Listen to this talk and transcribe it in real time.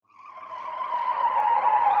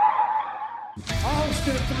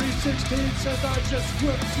Austin 316 says I just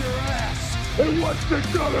whipped your ass. And what's it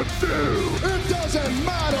gonna do? It doesn't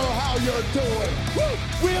matter how you're doing. Woo!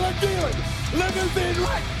 Wheeling, dealing, limousine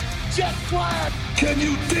right, jet flag. Can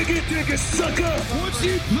you dig it, sucker? Would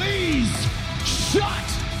you please shut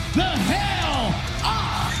the hell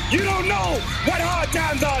up? You don't know what hard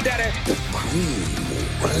times are, Daddy. The cream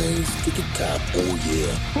will rise to the top, oh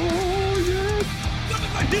yeah. Oh yeah. Look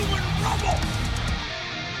at the human rumble.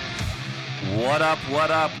 What up, what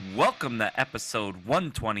up? Welcome to episode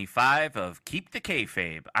 125 of Keep the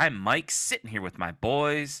Kayfabe. I'm Mike, sitting here with my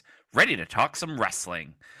boys, ready to talk some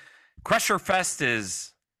wrestling. Crusher Fest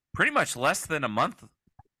is pretty much less than a month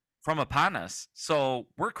from upon us, so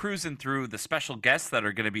we're cruising through the special guests that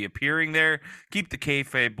are going to be appearing there. Keep the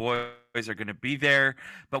Kayfabe boys are going to be there,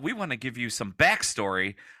 but we want to give you some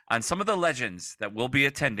backstory on some of the legends that will be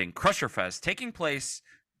attending Crusher Fest, taking place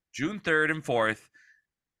June 3rd and 4th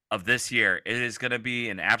of this year. It is going to be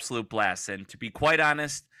an absolute blast, and to be quite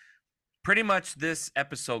honest, pretty much this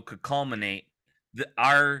episode could culminate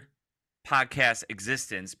our podcast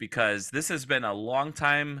existence, because this has been a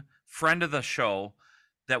long-time friend of the show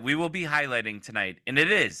that we will be highlighting tonight, and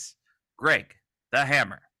it is Greg the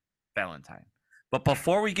Hammer Valentine. But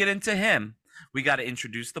before we get into him, we got to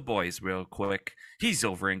introduce the boys real quick. He's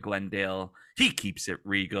over in Glendale. He keeps it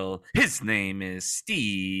regal. His name is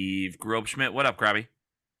Steve Grobschmidt. What up, Grabby?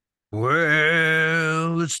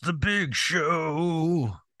 Well, it's the big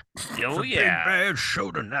show. Oh, yeah. Big bad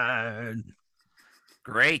show tonight.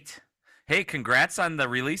 Great. Hey, congrats on the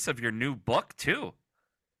release of your new book, too.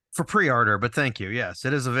 For pre-order, but thank you. Yes,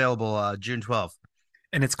 it is available June 12th.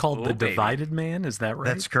 And it's called The baby. Divided Man, is that right?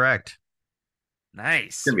 That's correct.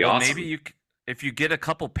 Nice. Gonna be awesome. Maybe if you get a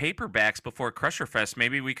couple paperbacks before Crusher Fest,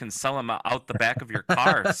 maybe we can sell them out the back of your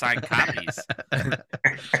car, signed copies.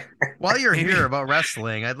 While you're here about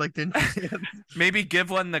wrestling, I'd like to Maybe give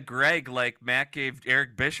one to Greg, like Matt gave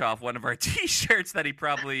Eric Bischoff one of our T-shirts that he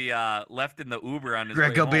probably left in the Uber on his way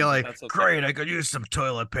Greg will home, be but like, that's okay. great, I could use some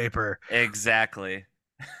toilet paper. Exactly.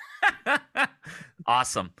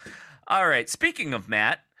 Awesome. All right. Speaking of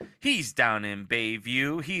Matt, he's down in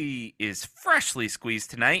Bayview. He is freshly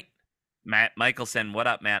squeezed tonight. Matt Michelson. What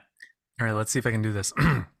up, Matt? All right, let's see if I can do this.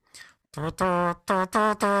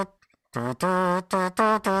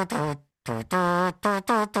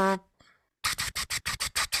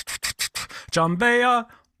 Jambea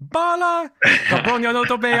Bala Caponia no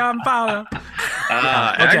Tobea Bala.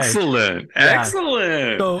 Okay. Excellent. Yeah.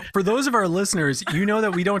 Excellent. So for those of our listeners, you know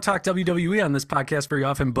that we don't talk WWE on this podcast very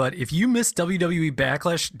often, but if you missed WWE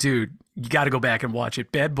Backlash, dude, you got to go back and watch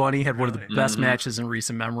it. Bad Bunny had one of the best matches in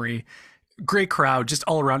recent memory. Great crowd, just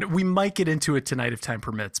all around. We might get into it tonight if time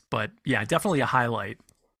permits, but yeah, definitely a highlight.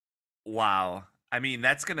 Wow. I mean,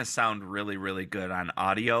 that's going to sound really, really good on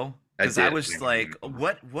audio. Because I was like,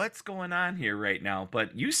 what's going on here right now?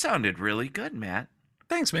 But you sounded really good, Matt.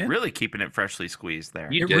 Thanks, man. Really keeping it freshly squeezed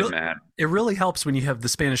there. You did, really, Matt. It really helps when you have the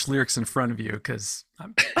Spanish lyrics in front of you, because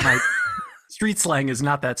my street slang is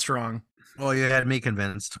not that strong. Well, you had me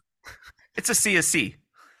convinced. It's a CSC.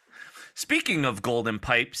 Speaking of golden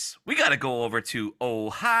pipes, we got to go over to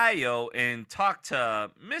Ohio and talk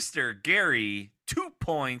to Mr. Gary 2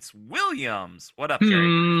 Points Williams. What up, Gary?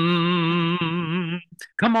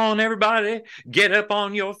 Come on, everybody. Get up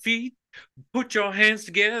on your feet. Put your hands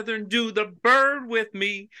together and do the bird with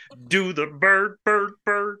me. Do the bird, bird,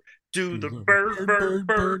 bird. Do the bird, bird,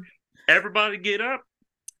 bird. Everybody get up.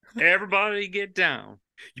 Everybody get down.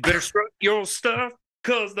 You better strut your stuff,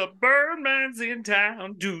 cause the Birdman's in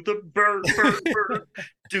town. Do the bird, bird, bird.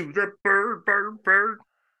 Do the bird, bird, bird.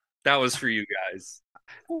 That was for you guys.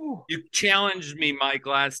 You challenged me, Mike,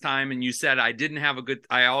 last time, and you said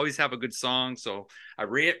I always have a good song. So I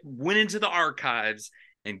went into the archives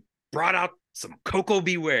and brought out some Coco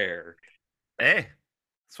Beware. Hey,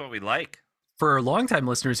 that's what we like. For our longtime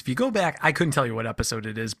listeners, if you go back, I couldn't tell you what episode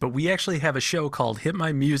it is, but we actually have a show called Hit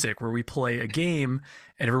My Music where we play a game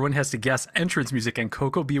and everyone has to guess entrance music, and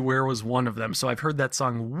Coco Beware was one of them. So I've heard that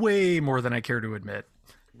song way more than I care to admit.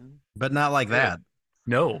 But not like that.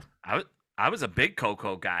 No. I was a big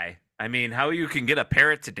Coco guy. I mean, how you can get a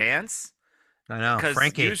parrot to dance? I know. Because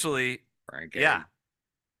Frankie. usually, yeah,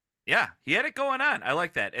 he had it going on. I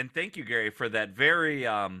like that. And thank you, Gary, for that very,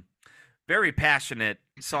 very passionate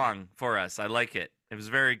song for us. I like it. It was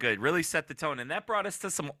very good. Really set the tone. And that brought us to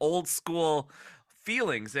some old school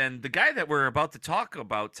feelings. And the guy that we're about to talk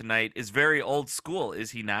about tonight is very old school, is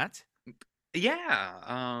he not?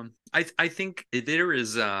 Yeah. I think there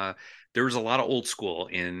is a lot of old school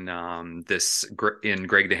in in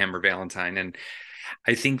Greg the Hammer Valentine, and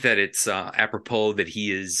I think that it's apropos that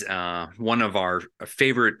he is one of our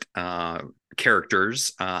favorite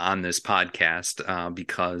characters on this podcast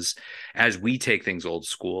because as we take things old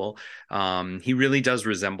school, he really does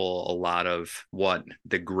resemble a lot of what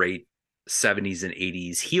the great 70s and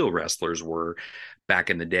 80s heel wrestlers were back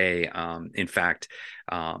in the day. In fact,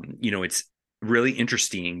 it's really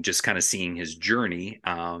interesting just kind of seeing his journey.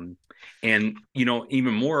 And,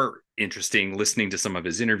 even more interesting listening to some of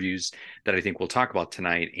his interviews that I think we'll talk about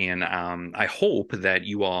tonight. And I hope that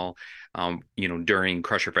you all, during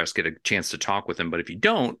Crusher Fest get a chance to talk with him. But if you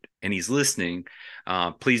don't, and he's listening,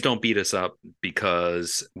 please don't beat us up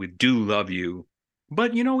because we do love you.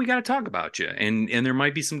 But, we got to talk about you. And there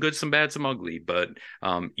might be some good, some bad, some ugly. But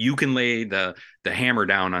you can lay the hammer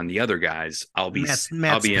down on the other guys. I'll be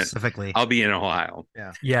in Ohio.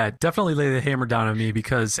 Yeah, definitely lay the hammer down on me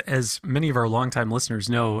because as many of our longtime listeners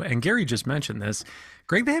know, and Gary just mentioned this,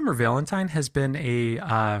 Greg the Hammer Valentine has been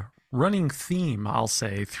a running theme, I'll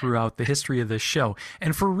say, throughout the history of this show.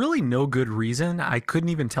 And for really no good reason. I couldn't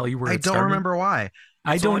even tell you where it started. I don't remember why.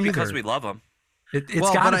 I don't either. Because we love him.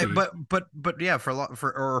 It's gotta be. But yeah,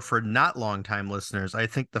 for not long time listeners, I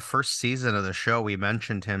think the first season of the show we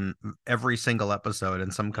mentioned him every single episode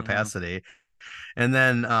in some capacity, and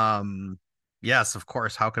then yes, of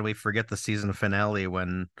course, how can we forget the season finale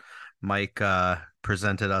when Mike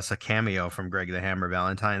presented us a cameo from Greg the Hammer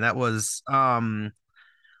Valentine? That was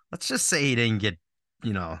let's just say he didn't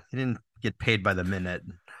get paid by the minute.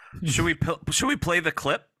 Should we play the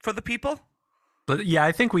clip for the people? But yeah,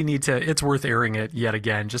 I think we need to. It's worth airing it yet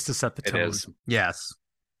again just to set the tone. It is. Yes,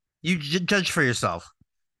 you judge for yourself.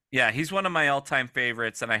 Yeah, he's one of my all-time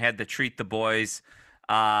favorites, and I had to treat the boys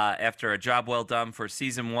after a job well done for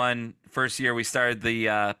season 1, first year we started the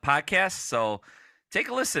podcast. So take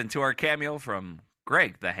a listen to our cameo from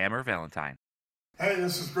Greg the Hammer Valentine. Hey,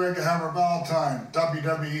 this is Greg the Hammer Valentine,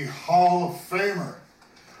 WWE Hall of Famer.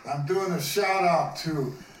 I'm doing a shout out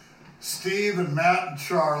to Steve and Matt and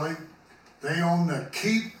Charlie. They own the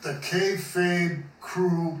Keep the Kayfabe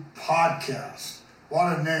Crew podcast.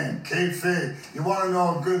 What a name, Kayfabe. You want to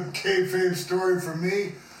know a good kayfabe story from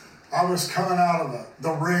me? I was coming out of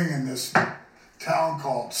the ring in this town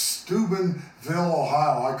called Steubenville,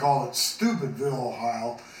 Ohio. I call it Stupidville,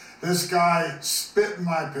 Ohio. This guy spit in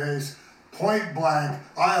my face, point blank.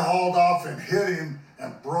 I hauled off and hit him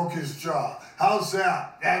and broke his jaw. How's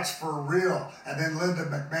that? That's for real. And then Linda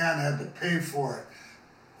McMahon had to pay for it.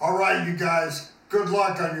 All right, you guys, good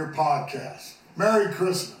luck on your podcast. Merry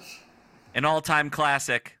Christmas. An all-time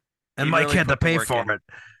classic. And Mike really had to pay for it.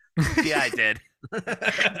 Yeah, I did.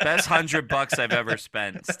 Best $100 I've ever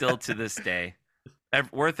spent, still to this day.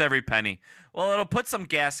 Worth every penny. Well, it'll put some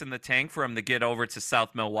gas in the tank for him to get over to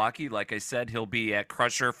South Milwaukee. Like I said, he'll be at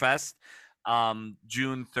Crusher Fest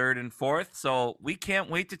June 3rd and 4th. So we can't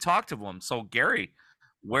wait to talk to him. So, Gary,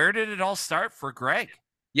 where did it all start for Greg?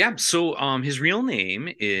 Yeah, so his real name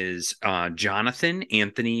is Jonathan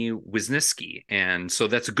Anthony Wisniewski, and so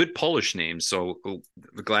that's a good Polish name. So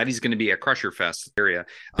glad he's going to be at Crusher Fest area.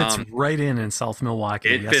 Fits right in South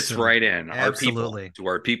Milwaukee. It fits right in. Absolutely.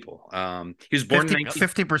 Our people. He was born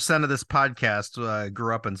 50% of this podcast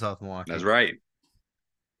grew up in South Milwaukee. That's right.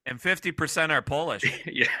 And 50% are Polish.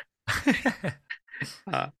 Yeah.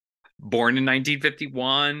 Born in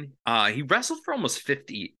 1951, he wrestled for almost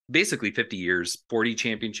 50 years, 40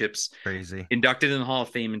 championships. Crazy. Inducted in the Hall of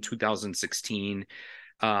Fame in 2016.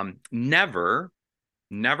 Never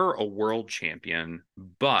a world champion,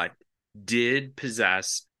 but did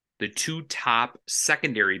possess the 2 top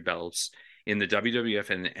secondary belts in the WWF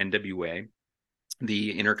and the NWA,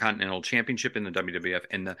 the Intercontinental Championship in the WWF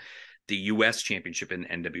and the U.S. Championship in the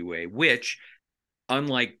NWA, which,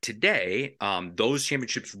 unlike today, those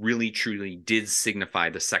championships really truly did signify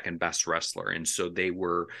the second best wrestler. And so they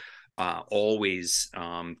were always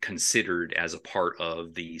considered as a part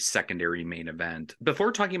of the secondary main event.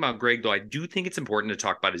 Before talking about Greg, though, I do think it's important to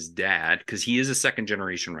talk about his dad because he is a second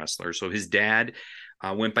generation wrestler. So his dad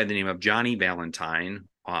went by the name of Johnny Valentine,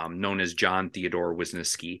 known as John Theodore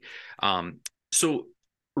Wisniewski. So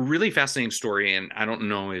really fascinating story. And I don't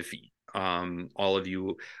know if all of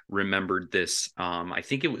you remembered this. I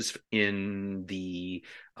think it was in the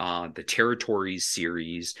Territories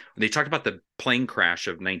series. They talked about the plane crash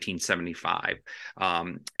of 1975.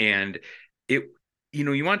 And it,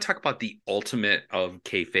 you want to talk about the ultimate of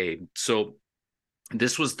kayfabe. So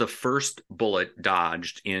this was the first bullet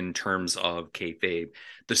dodged in terms of kayfabe.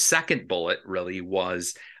 The second bullet really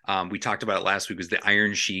was, we talked about it last week, was the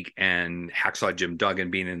Iron Sheik and Hacksaw Jim Duggan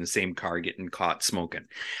being in the same car getting caught smoking.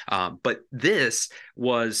 But this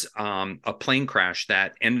was a plane crash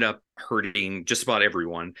that ended up hurting just about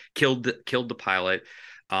everyone, killed the pilot.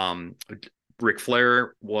 Ric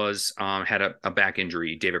Flair was had a back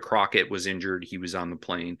injury. David Crockett was injured. He was on the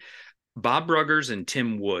plane. Bob Ruggers and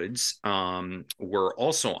Tim Woods were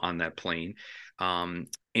also on that plane.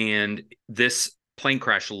 And this plane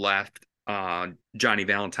crash left Johnny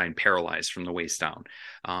Valentine paralyzed from the waist down.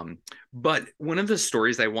 But one of the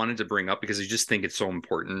stories I wanted to bring up, because I just think it's so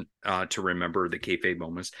important to remember the kayfabe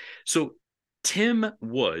moments. So Tim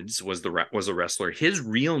Woods was a wrestler. His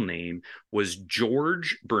real name was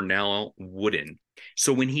George Burnell Wooden.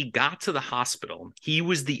 So when he got to the hospital, he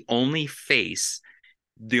was the only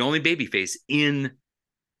baby face in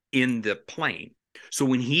the plane. So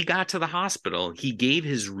when he got to the hospital, he gave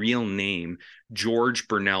his real name, George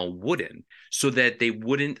Burnell Wooden, so that they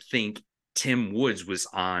wouldn't think Tim Woods was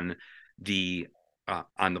on the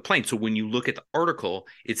plane. So when you look at the article,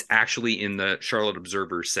 it's actually in the Charlotte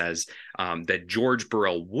Observer says that George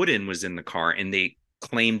Burrell Wooden was in the car, and they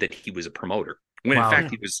claimed that he was a promoter, when in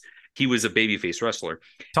fact he was a babyface wrestler.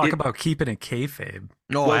 Talk about keeping it kayfabe.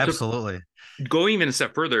 No, well, absolutely. Going even a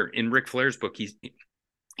step further, in Ric Flair's book,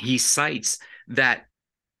 he cites that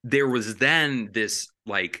there was then this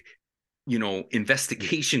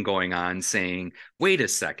investigation going on saying, wait a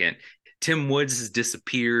second, Tim Woods has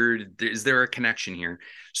disappeared. Is there a connection here?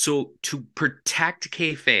 So to protect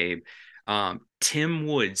kayfabe, Tim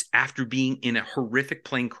Woods, after being in a horrific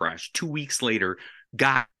plane crash 2 weeks later,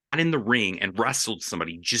 got in the ring and wrestled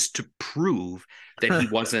somebody just to prove that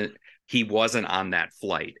he wasn't on that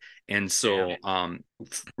flight. And so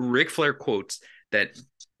Ric Flair quotes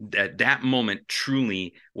that moment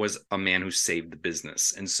truly was a man who saved the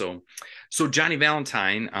business. And so Johnny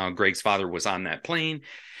Valentine, Greg's father, was on that plane.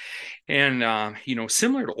 And,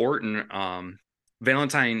 similar to Orton,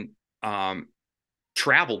 Valentine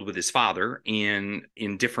traveled with his father in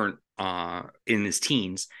different, in his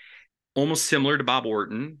teens, almost similar to Bob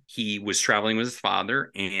Orton. He was traveling with his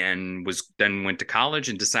father and went to college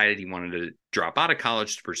and decided he wanted to drop out of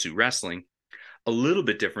college to pursue wrestling. A little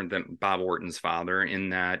bit different than Bob Orton's father, in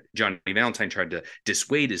that Johnny Valentine tried to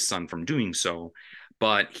dissuade his son from doing so,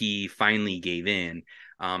 but he finally gave in.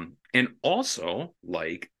 And also,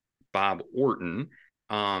 like Bob Orton,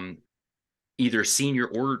 either senior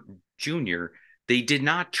or junior, they did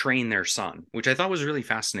not train their son, which I thought was really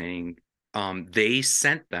fascinating. They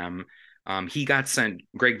sent them.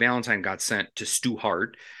 Greg Valentine got sent to Stu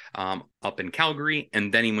Hart up in Calgary,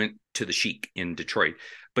 and then he went to the Sheik in Detroit.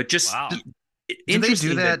 But just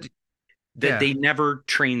interesting that they never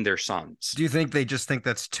trained their sons. Do you think they just think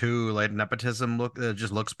that's too like nepotism?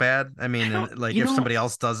 Just looks bad? I mean, if somebody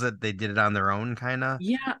else does it, they did it on their own, kind of.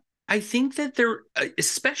 Yeah, I think that they're,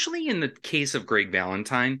 especially in the case of Greg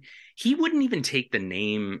Valentine, he wouldn't even take the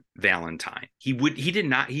name Valentine. He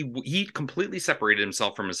completely separated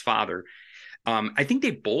himself from his father. I think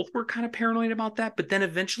they both were kind of paranoid about that, but then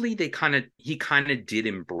eventually he kind of did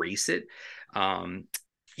embrace it.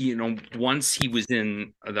 Once he was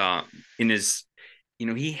he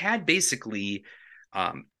had basically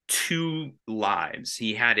two lives.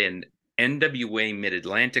 He had an NWA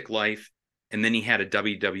Mid-Atlantic life, and then he had a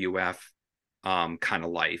WWF kind of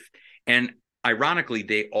life. And ironically,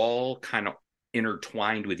 they all kind of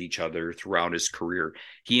intertwined with each other throughout his career.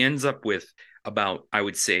 He ends up with about, I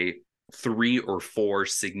would say, 3 or 4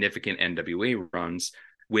 significant NWA runs,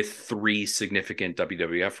 with 3 significant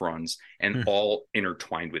WWF runs, and all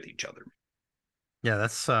intertwined with each other. Yeah,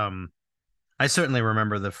 that's I certainly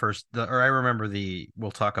remember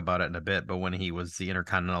we'll talk about it in a bit, but when he was the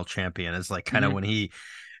Intercontinental Champion, is like kind of when he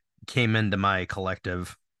came into my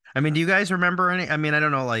collective. I mean, do you guys remember any? I mean, I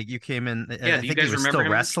don't know, like you came in, I think he was still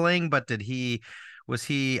wrestling, but was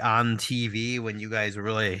he on TV when you guys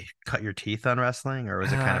really cut your teeth on wrestling, or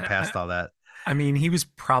was it kind of past all that? I mean, he was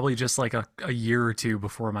probably just like a year or two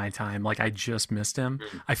before my time. Like, I just missed him.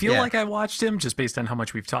 I feel like I watched him just based on how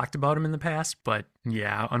much we've talked about him in the past. But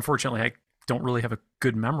yeah, unfortunately, I don't really have a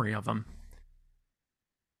good memory of him.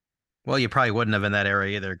 Well, you probably wouldn't have in that era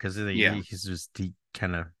either, because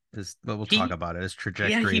we'll talk about it. His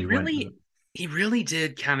trajectory. Yeah, he really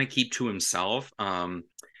did kind of keep to himself.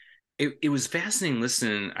 It was fascinating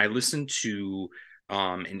listening. I listened to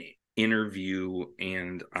an interview,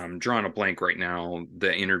 and I'm drawing a blank right now,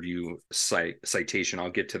 the interview citation. I'll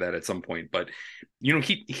get to that at some point, but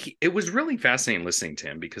it was really fascinating listening to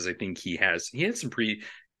him, because I think he had some pretty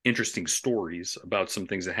interesting stories about some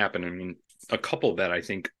things that happened. I mean, a couple that I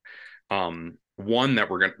think one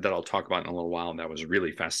that I'll talk about in a little while, that was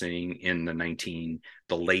really fascinating in the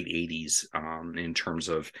late 80s in terms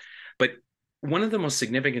of, but one of the most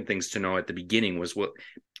significant things to know at the beginning was what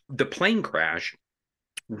the plane crash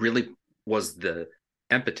really was the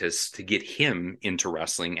impetus to get him into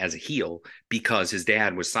wrestling as a heel because his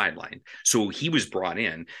dad was sidelined. So he was brought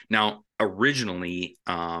in. Now, originally,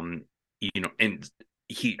 and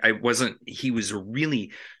he was a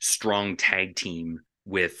really strong tag team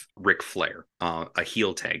with Ric Flair, a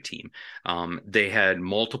heel tag team. They had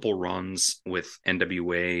multiple runs with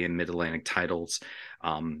NWA and Mid-Atlantic titles,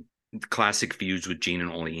 classic feuds with Gene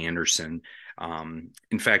and Ole Anderson.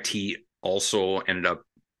 In fact, he also ended up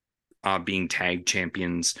being tag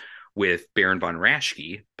champions with Baron von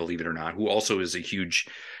Raschke, believe it or not, who also is a huge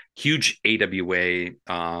AWA.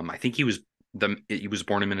 I think he was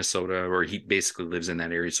born in Minnesota, or he basically lives in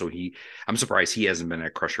that area. So I'm surprised he hasn't been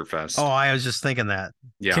at Crusher Fest. Oh, I was just thinking that.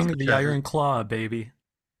 Yeah. King of the Iron Claw, baby.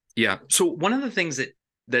 Yeah. So one of the things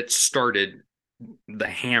that started the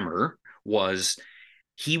Hammer was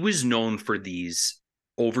he was known for these,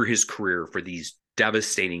 over his career, for these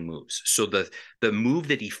devastating moves. So the move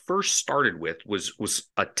that he first started with was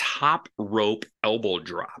a top rope elbow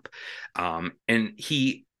drop. And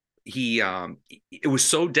it was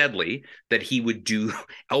so deadly that he would do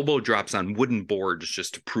elbow drops on wooden boards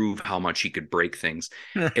just to prove how much he could break things.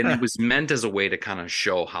 And it was meant as a way to kind of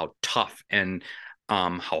show how tough and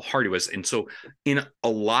how hard he was. And so in a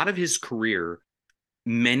lot of his career,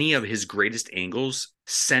 many of his greatest angles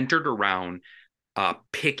centered around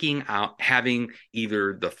picking out, having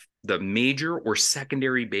either the major or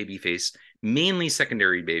secondary babyface, mainly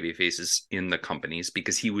secondary babyfaces in the companies,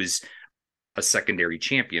 because he was a secondary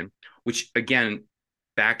champion, which again,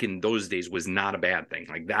 back in those days was not a bad thing.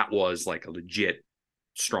 Like that was like a legit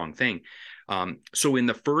strong thing. So in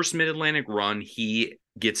the first Mid-Atlantic run, he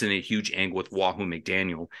gets in a huge angle with Wahoo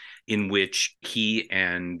McDaniel, in which he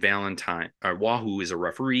and Wahoo is a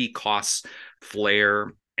referee, costs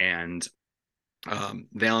Flair and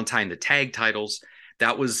Valentine the tag titles.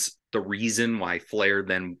 That was the reason why Flair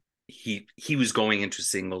then he was going into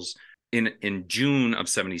singles. In June of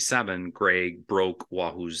 1977, Greg broke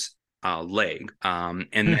Wahoo's leg, and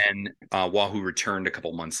then Wahoo returned a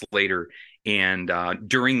couple months later. And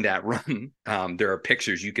during that run, there are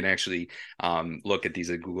pictures. You can actually look at these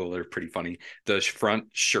at Google. They're pretty funny. The front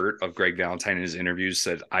shirt of Greg Valentine in his interviews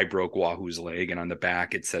said, "I broke Wahoo's leg," and on the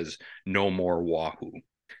back it says, "No more Wahoo."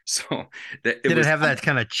 So did it have that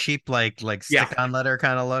kind of cheap like stick-on letter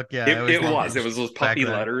kind of look? Yeah, it was those puppy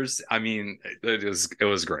letters. I mean, it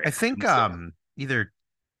was great. I think either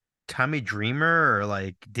Tommy Dreamer or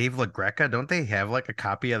like Dave LaGreca, don't they have like a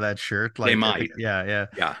copy of that shirt? Like, they might. Yeah.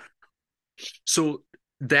 So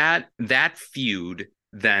that feud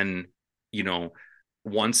then,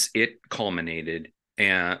 once it culminated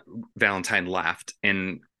and Valentine left,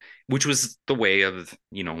 and which was the way of,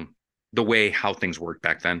 the way how things worked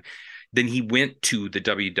back then. Then he went to the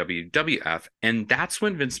WWF, and that's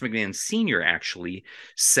when Vince McMahon Sr. actually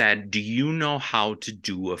said, "Do you know how to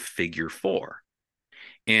do a figure four?"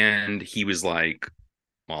 And he was like,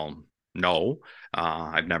 "Well, no,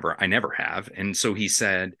 I never have." And so he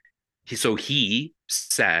said,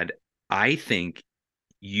 "I think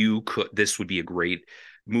this would be a great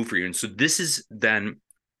move for you." And so this is then,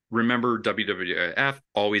 remember, WWF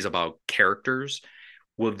always about characters.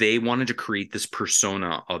 Well, they wanted to create this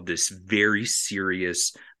persona of this very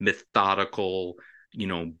serious, methodical,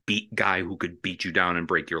 beat guy who could beat you down and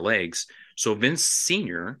break your legs. So Vince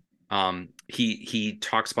Sr., he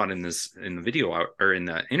talks about in the video or in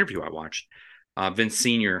the interview I watched, Vince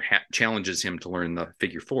Sr. challenges him to learn the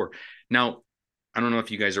figure four. Now, I don't know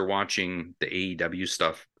if you guys are watching the AEW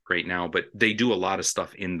stuff right now, but they do a lot of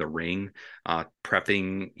stuff in the ring,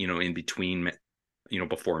 prepping, in between,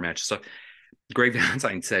 before match stuff. Greg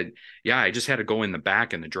Valentine said, "Yeah, I just had to go in the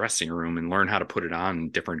back in the dressing room and learn how to put it on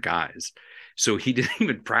different guys." So he didn't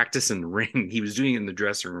even practice in the ring. He was doing it in the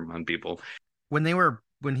dressing room on people. When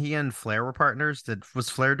he and Flair were partners, was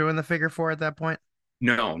Flair doing the figure four at that point?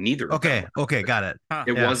 No, neither. Okay, got it.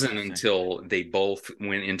 It wasn't until they both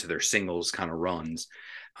went into their singles kind of runs.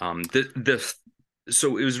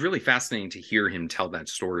 So it was really fascinating to hear him tell that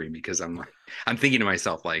story, because I'm thinking to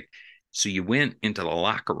myself, like, so you went into the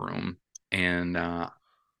locker room and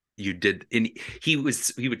you did, and he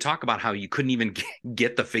would talk about how you couldn't even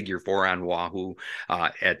get the figure four on Wahoo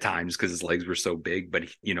at times because his legs were so big, but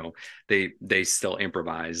they still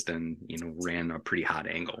improvised and ran a pretty hot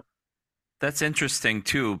angle. That's interesting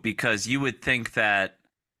too, because you would think that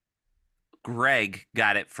Greg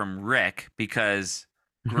got it from Rick, because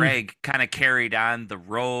Greg kind of carried on the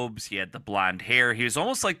robes. He had the blonde hair. He was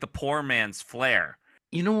almost like the poor man's Flair.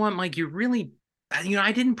 You know what, Mike?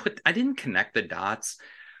 I didn't connect the dots,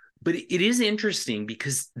 but it is interesting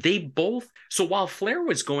because they both. So while Flair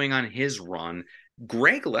was going on his run,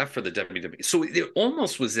 Greg left for the WWE. So it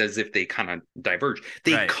almost was as if they kind of diverged.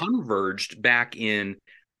 They converged back in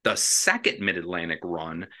the second Mid-Atlantic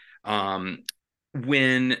run,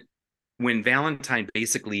 when Valentine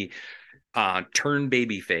basically turned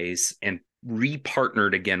babyface and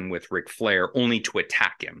repartnered again with Ric Flair, only to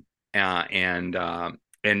attack him and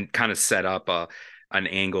kind of set up an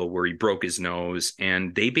angle where he broke his nose,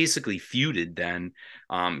 and they basically feuded then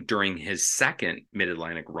during his second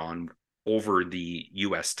Mid-Atlantic run over the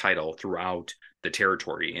U.S. title throughout the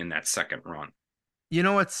territory in that second run. You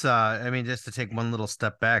know what's I mean, just to take one little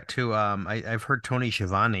step back too, I've heard Tony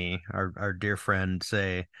Schiavone, our dear friend,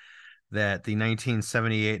 say that the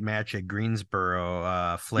 1978 match at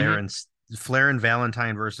Greensboro, Flair and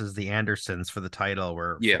Valentine versus the Andersons for the title,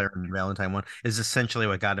 where Flair and Valentine won, is essentially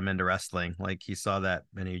what got him into wrestling. Like, he saw that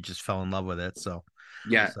and he just fell in love with it. So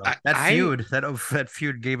that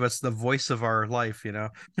feud gave us the voice of our life, you know.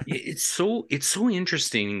 It's so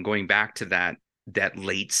interesting going back to that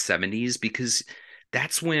late 70s, because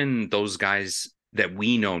that's when those guys that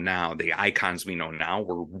we know now, the icons we know now,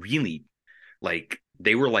 were really like,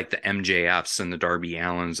 they were like the MJFs and the Darby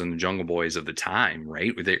Allins and the Jungle Boys of the time,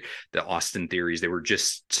 right? The Austin Theories, they were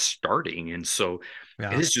just starting. And so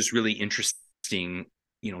it is just really interesting,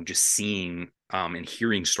 you know, just seeing and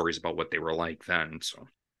hearing stories about what they were like then.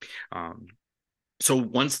 So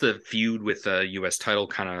once the feud with the U.S. title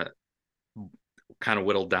kind of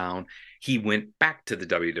whittled down, he went back to the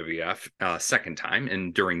WWF second time.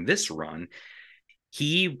 And during this run,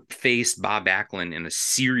 he faced Bob Backlund in a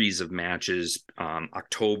series of matches,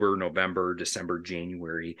 October, November, December,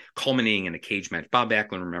 January, culminating in a cage match. Bob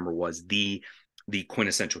Backlund, remember, was the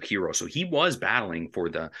quintessential hero. So he was battling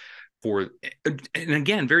and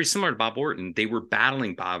again, very similar to Bob Orton, they were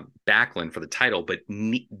battling Bob Backlund for the title, but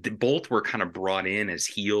both were kind of brought in as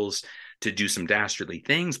heels to do some dastardly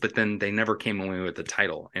things, but then they never came away with the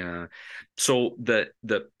title. So the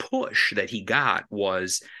push that he got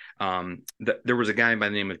was, there was a guy by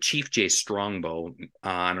the name of Chief J Strongbow.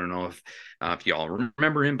 I don't know if y'all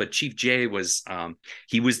remember him, but Chief J was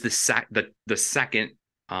he was the second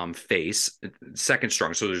face, second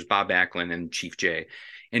strong. So there's Bob Backlund and Chief J.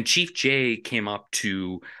 And Chief J came up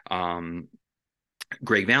to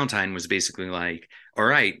Greg Valentine, was basically like, all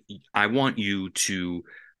right, I want you to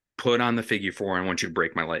put on the figure four. I want you to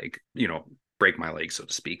break my leg, so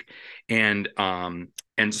to speak. And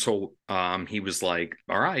so he was like,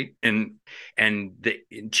 all right. And the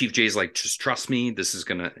Chief J's like, just trust me, this is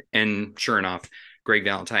gonna. And sure enough, Greg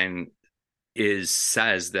Valentine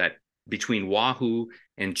says that between Wahoo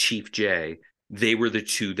and Chief J, they were the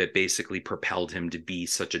two that basically propelled him to be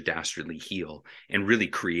such a dastardly heel and really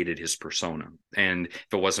created his persona. And if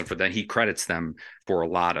it wasn't for that, he credits them for a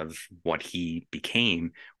lot of what he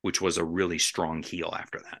became, which was a really strong heel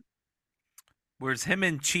after that. Where's him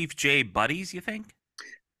and Chief J buddies, you think?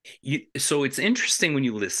 So it's interesting when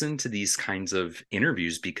you listen to these kinds of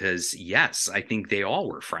interviews, because yes, I think they all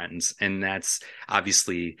were friends, and that's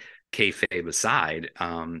obviously kayfabe aside.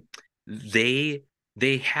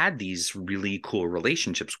 They had these really cool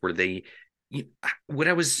relationships where what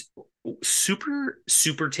I was super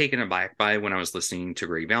taken aback by when I was listening to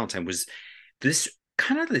Greg Valentine was this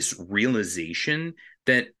realization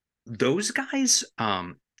that those guys,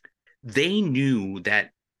 they knew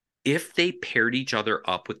that if they paired each other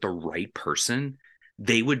up with the right person,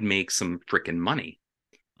 they would make some freaking money.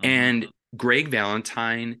 And Greg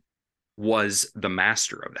Valentine was the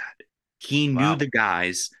master of that. He knew the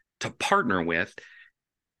guys to partner with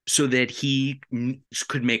so that he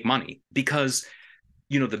could make money, because,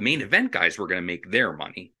 the main event guys were going to make their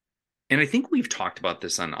money. And I think we've talked about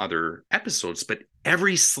this on other episodes, but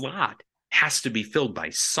every slot has to be filled by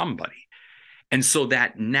somebody. And so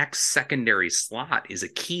that next secondary slot is a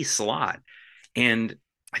key slot. And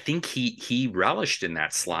I think he relished in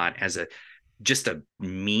that slot as just a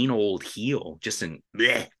mean old heel,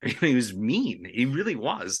 he was mean. He really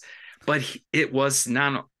was. But it was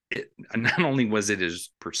not only was it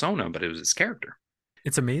his persona, but it was his character.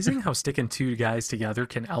 It's amazing how sticking two guys together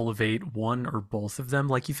can elevate one or both of them.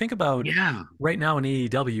 Like, you think about right now in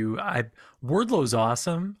AEW, Wardlow's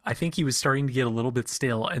awesome. I think he was starting to get a little bit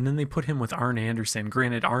stale, and then they put him with Arn Anderson.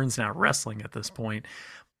 Granted, Arn's not wrestling at this point,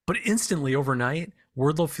 but instantly overnight,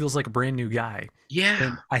 Wardlow feels like a brand new guy. Yeah.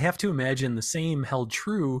 And I have to imagine the same held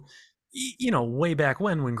true, way back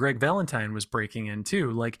when Greg Valentine was breaking in too.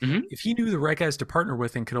 Like, if he knew the right guys to partner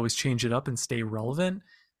with and could always change it up and stay relevant,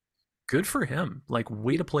 good for him. Like,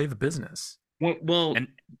 way to play the business. Well, and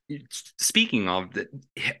speaking of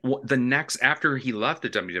the next, after he left the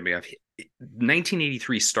WWF,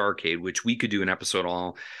 1983 Starrcade, which we could do an episode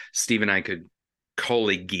all, Steve and I could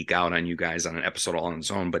totally geek out on you guys on an episode all on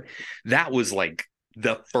its own, but that was like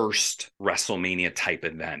the first WrestleMania type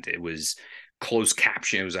event. It was closed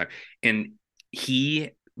caption. It was and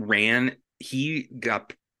he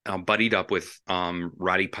got buddied up with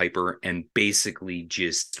Roddy Piper and basically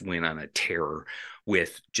just went on a terror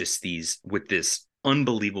with this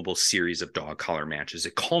unbelievable series of dog collar matches.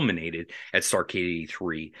 It culminated at Starrcade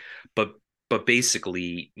 83, but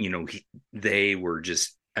basically, they were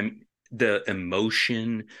just, I mean, the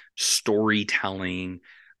emotion, storytelling,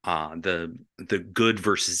 the good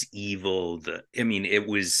versus evil, it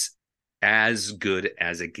was as good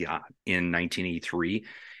as it got in 1983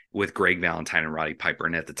 with Greg Valentine and Roddy Piper.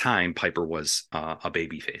 And at the time, Piper was a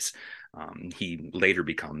babyface. He later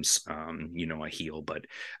becomes, a heel, but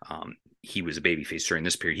he was a babyface during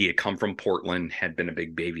this period. He had come from Portland, had been a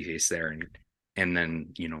big babyface there, and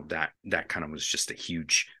then that kind of was just a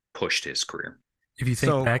huge push to his career. If you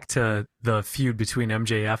think back to the feud between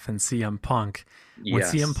MJF and CM Punk, when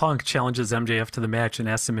CM Punk challenges MJF to the match and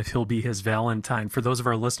asks him if he'll be his Valentine, for those of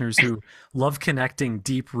our listeners who love connecting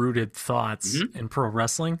deep-rooted thoughts in pro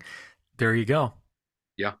wrestling, there you go.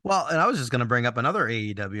 Yeah. Well, and I was just going to bring up another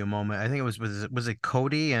AEW moment. I think it was it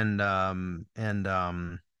Cody and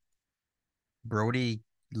Brody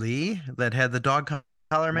Lee that had the dog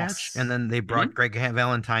collar match, and then they brought Greg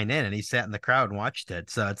Valentine in, and he sat in the crowd and watched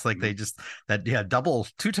it. So it's like they just double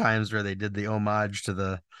 2 times where they did the homage to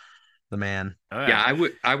the man. Yeah,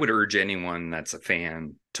 I would urge anyone that's a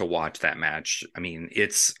fan to watch that match. I mean,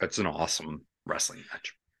 it's an awesome wrestling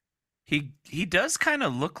match. He does kind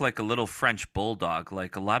of look like a little French bulldog.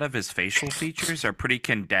 Like a lot of his facial features are pretty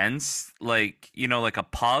condensed, like like a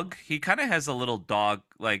pug. He kind of has a little dog,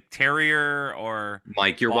 like terrier or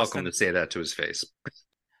Mike. You're Boston. welcome to say that to his face.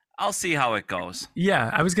 I'll see how it goes. Yeah,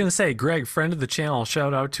 I was gonna say, Greg, friend of the channel,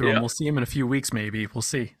 shout out to him. We'll see him in a few weeks, maybe. We'll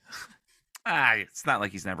see. It's not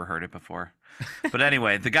like he's never heard it before. But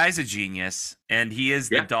anyway, the guy's a genius, and he is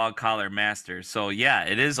the dog collar master. So yeah,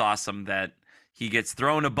 it is awesome that he gets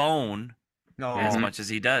thrown a bone as much as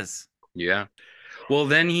he does. Yeah. Well,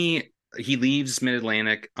 then he leaves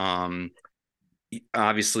Mid-Atlantic.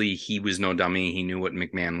 Obviously, he was no dummy. He knew what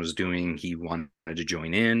McMahon was doing. He wanted to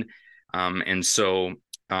join in. And so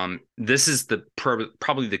this is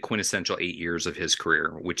probably the quintessential 8 years of his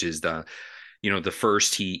career, which is the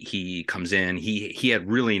first he comes in. He had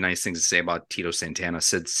really nice things to say about Tito Santana.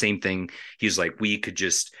 Said same thing. He's like, we could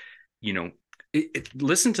just,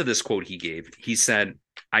 listen to this quote he gave. He said,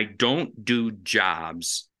 "I don't do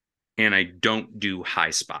jobs and I don't do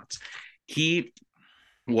high spots." He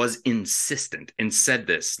was insistent and said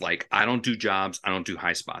this, like, I don't do jobs, I don't do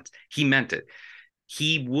high spots. He meant it.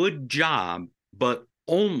 He would job, but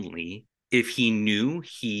only if he knew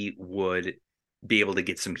he would be able to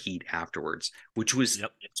get some heat afterwards, which was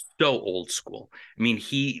so old school. I mean,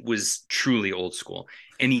 he was truly old school,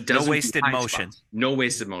 and he doesn't no wasted motion. No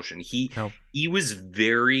wasted motion. He was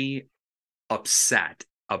very upset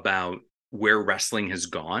about where wrestling has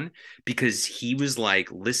gone, because he was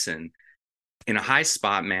like, listen, in a high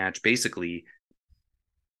spot match, basically,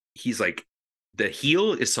 he's like, the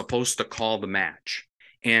heel is supposed to call the match.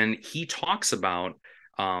 And he talks about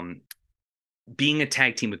being a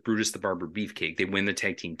tag team with Brutus the Barber Beefcake. They win the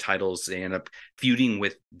tag team titles. They end up feuding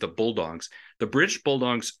with the Bulldogs. The British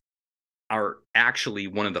Bulldogs are actually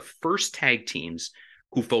one of the first tag teams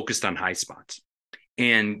who focused on high spots.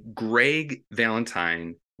 And Greg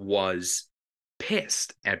Valentine was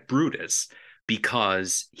pissed at Brutus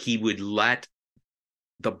because he would let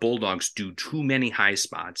the Bulldogs do too many high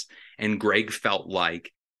spots. And Greg felt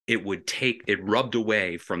like it rubbed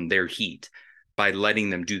away from their heat by letting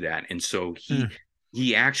them do that. And so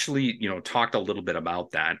he actually, talked a little bit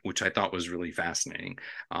about that, which I thought was really fascinating.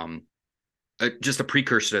 Just a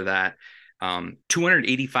precursor to that,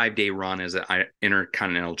 285-day run as an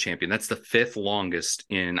Intercontinental Champion. That's the 5th longest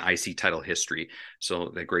in IC title history.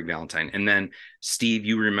 So that Greg Valentine. And then Steve,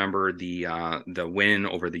 you remember the win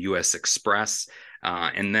over the US Express.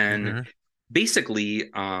 And then basically,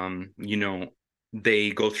 they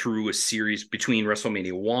go through a series between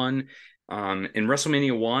WrestleMania 1. In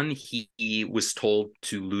WrestleMania 1, he was told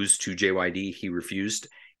to lose to JYD. He refused,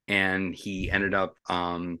 and he ended up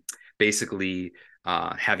basically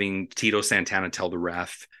having Tito Santana tell the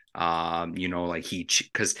ref,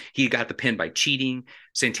 because he got the pin by cheating.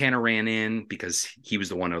 Santana ran in because he was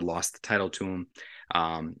the one who lost the title to him.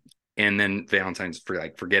 And then Valentine's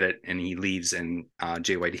forget it, and he leaves, and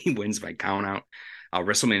JYD wins by count out.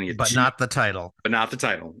 WrestleMania 2, not the title. But not the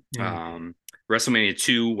title. WrestleMania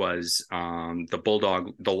 2 was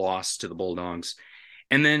the loss to the Bulldogs.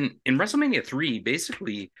 And then in WrestleMania 3,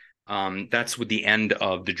 basically, that's with the end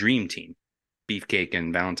of the Dream Team, Beefcake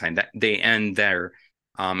and Valentine. That they end there,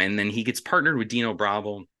 and then he gets partnered with Dino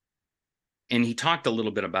Bravo, and he talked a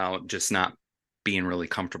little bit about just not being really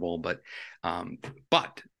comfortable. But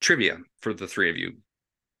trivia for the three of you.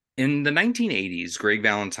 In the 1980s, Greg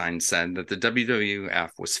Valentine said that the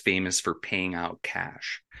WWF was famous for paying out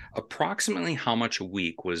cash. Approximately how much a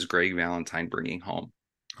week was Greg Valentine bringing home?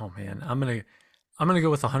 Oh man, I'm gonna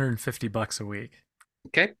go with $150 a week.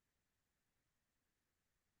 Okay.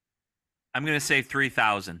 I'm gonna say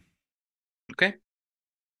 3,000. Okay.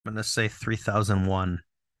 I'm gonna say 3,001.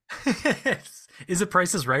 Is it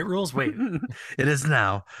Price is Right rules? Wait. It is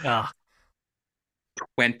now.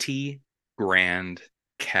 20 grand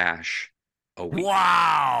cash a week.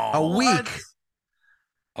 Wow. A week.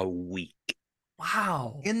 A week.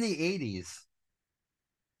 Wow. In the 80s.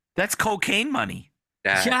 That's cocaine money.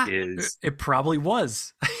 That Yeah, is. it probably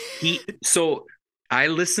was. So I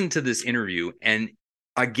listened to this interview, and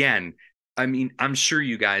again, I mean, I'm sure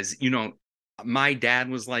you guys, my dad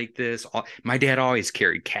was like this. My dad always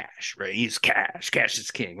carried cash, right? He's cash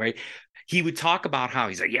is king, right? He would talk about how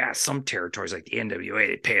he's like, yeah, some territories like the NWA,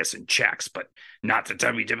 they pay us in checks, but not the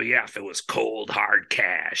WWF. It was cold, hard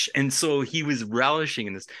cash. And so he was relishing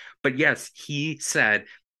in this. But yes, he said,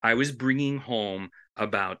 I was bringing home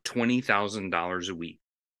about $20,000 a week.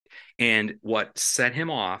 And what set him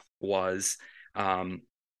off was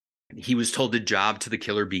he was told to job to the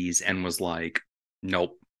Killer Bees and was like,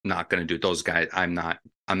 nope, not going to do it. Those guys, I'm not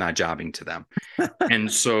jobbing to them.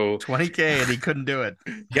 And so $20K and he couldn't do it.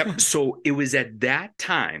 Yep. So it was at that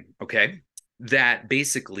time, okay, that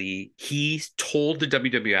basically he told the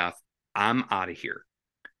WWF, I'm out of here.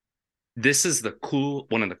 This is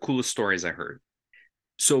one of the coolest stories I heard.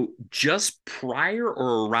 So just prior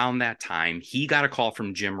or around that time, he got a call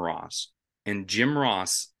from Jim Ross. And Jim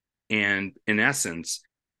Ross, and in essence,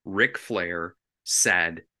 Ric Flair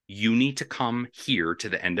said, you need to come here to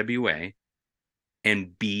the NWA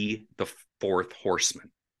and be the fourth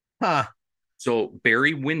horseman. Huh. So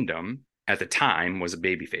Barry Windham at the time was a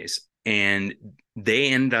babyface, and they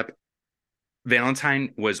end up,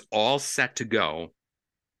 Valentine was all set to go,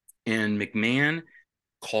 and McMahon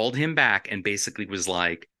called him back and basically was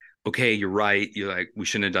like, okay, you're right. You're like, we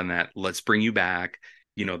shouldn't have done that. Let's bring you back,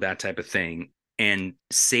 that type of thing, and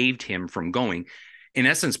saved him from going, in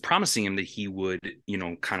essence, promising him that he would,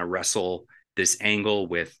 kind of wrestle this angle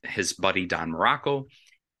with his buddy Don Morocco.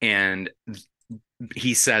 And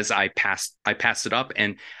he says, I passed it up.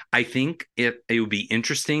 And I think it would be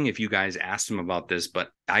interesting if you guys asked him about this,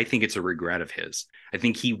 but I think it's a regret of his. I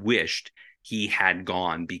think he wished he had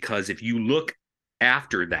gone, because if you look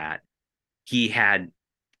after that, he had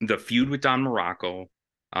the feud with Don Morocco,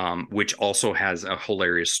 which also has a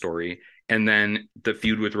hilarious story. And then the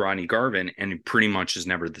feud with Rodney Garvin, and pretty much is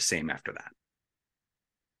never the same after that.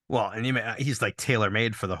 Well, and he's like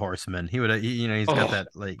tailor-made for the Horseman. He's got that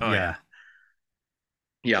yeah.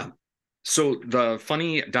 Yeah. So the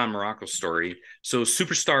funny Don Morocco story. So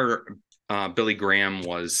superstar Billy Graham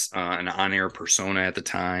was an on-air persona at the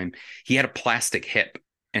time. He had a plastic hip.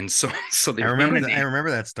 And so they I remember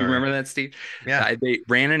that story. You remember that, Steve? Yeah. They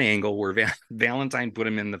ran an angle where Valentine put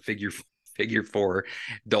him in the figure four,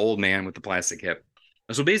 the old man with the plastic hip.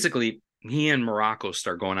 So basically, he and Morocco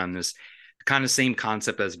start going on this kind of same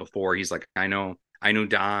concept as before. He's like, I know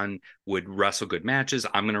Don would wrestle good matches.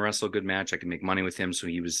 I'm going to wrestle a good match. I can make money with him.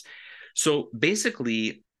 So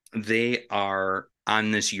basically, they are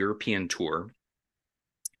on this European tour,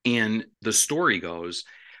 and the story goes,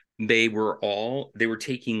 they were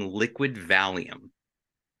taking liquid Valium,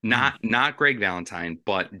 not Greg Valentine,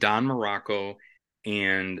 but Don Morocco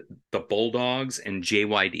and the Bulldogs and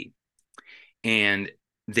JYD. And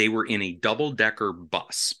they were in a double-decker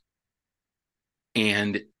bus.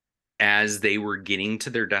 And as they were getting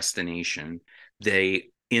to their destination,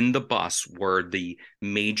 in the bus were the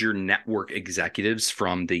major network executives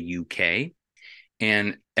from the UK.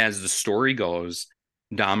 And as the story goes,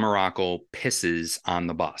 Don Morocco pisses on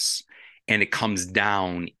the bus, and it comes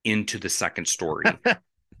down into the second story.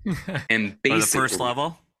 And basically, the first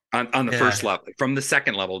level? On the first level, from the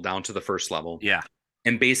second level down to the first level. Yeah.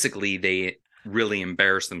 And basically, they really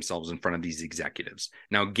embarrass themselves in front of these executives.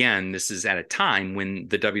 Now, again, this is at a time when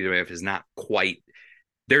the WWF is not quite,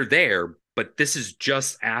 they're there, but this is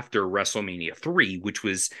just after WrestleMania 3, which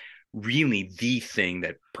was really the thing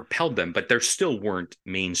that propelled them, but they still weren't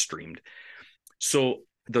mainstreamed. So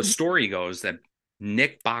the story goes that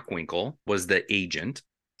Nick Bockwinkel was the agent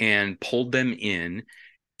and pulled them in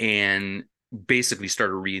and basically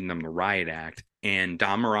started reading them the riot act. And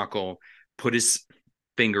Don Morocco put his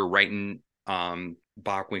finger right in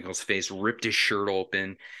Bockwinkel's face, ripped his shirt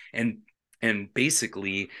open, and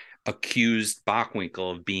basically accused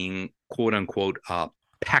Bockwinkel of being quote unquote a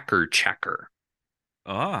pecker checker.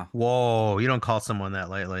 Oh, Whoa, you don't call someone that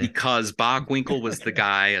lightly. Because Bockwinkel was the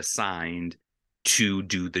guy assigned to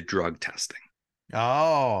do the drug testing.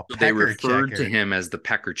 Oh, So they referred checker. to him as the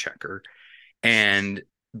pecker checker. And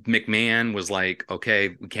McMahon was like,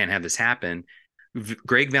 okay, we can't have this happen.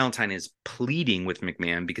 Greg Valentine is pleading with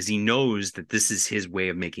McMahon because he knows that this is his way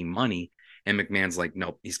of making money. And McMahon's like,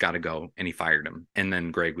 nope, he's got to go. And he fired him. And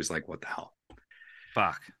then Greg was like, what the hell?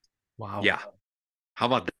 fuck. Wow. Yeah. How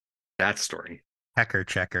about that story? Pecker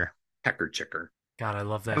checker. Pecker checker. God, I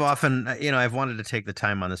love that. I've often, I've wanted to take the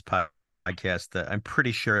time on this podcast that I'm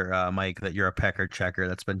pretty sure, Mike, that you're a pecker checker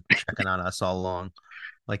that's been checking on us all along.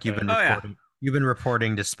 Like you've been reporting. You've been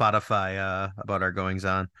reporting to Spotify about our goings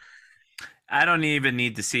on. I don't even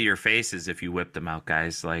need to see your faces if you whip them out,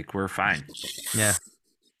 guys. Like, we're fine. Yeah.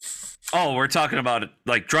 Oh, we're talking about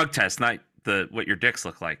like drug tests, not what your dicks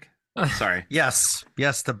look like. Sorry. Yes.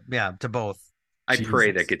 To both. I Jesus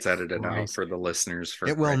pray that gets edited out Christ. for the listeners.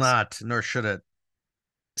 It will not, nor should it.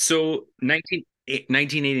 So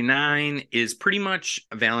 1989 is pretty much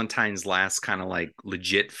Valentine's last kind of like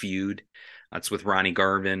legit feud. That's with Ronnie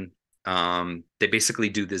Garvin. They basically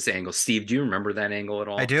do this angle. Steve, do you remember that angle at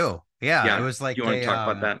all? I do. Yeah. It was like you want to talk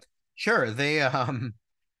about that? Sure. They I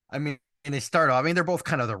mean, they start off. I mean, they're both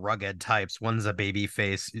kind of the rugged types. One's a baby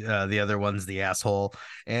face, the other one's the asshole.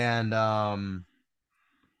 And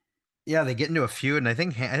yeah, they get into a feud, and I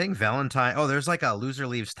think Valentine. Oh, there's like a loser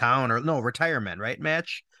leaves town, or no, retirement, right?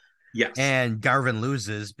 Match. Yes. And Garvin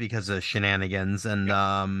loses because of shenanigans,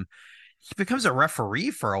 and he becomes a referee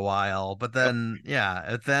for a while. But then,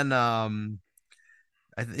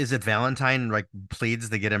 is it Valentine like pleads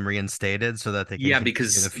to get him reinstated so that they can continue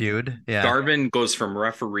because the feud? Yeah, Garvin goes from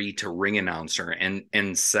referee to ring announcer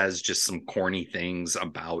and says just some corny things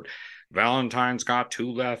about Valentine's got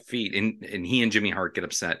 2 left feet, and he and Jimmy Hart get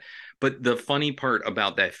upset. But the funny part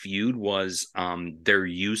about that feud was their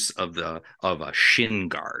use of a shin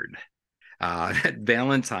guard.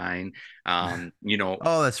 Valentine,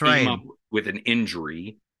 oh, that's right, came up with an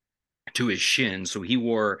injury to his shin, so he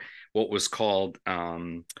wore what was called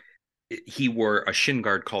he wore a shin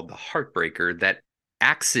guard called the Heartbreaker that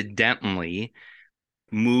accidentally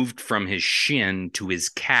moved from his shin to his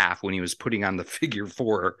calf when he was putting on the figure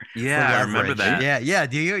 4. Yeah, I remember that. Yeah.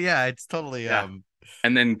 Do you? Yeah, it's totally.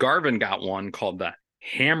 And then Garvin got one called the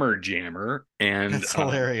Hammer Jammer, and that's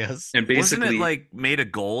hilarious. And basically, wasn't it like made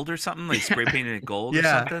of gold or something? Like spray painted it gold or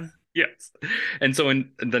something? Yes. And so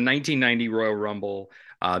in the 1990 Royal Rumble,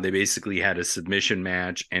 they basically had a submission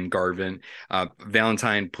match, and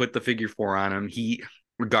Valentine put the figure 4 on him.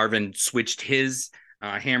 Garvin switched his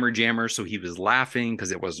Hammer Jammer, so he was laughing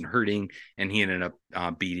because it wasn't hurting, and he ended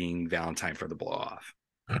up beating Valentine for the blow off.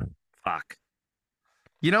 Fuck.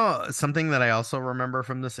 Something that I also remember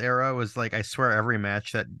from this era was like, I swear every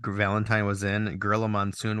match that Valentine was in, Gorilla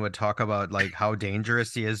Monsoon would talk about like how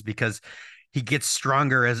dangerous he is because he gets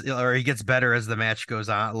stronger or he gets better as the match goes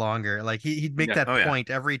on longer. Like he'd make that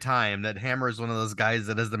point every time that Hammer is one of those guys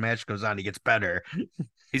that as the match goes on, he gets better.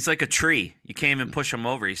 He's like a tree. You can't even push him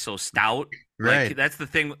over. He's so stout. Right. Like, that's the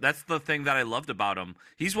thing. That's the thing that I loved about him.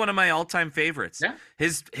 He's one of my all-time favorites. Yeah.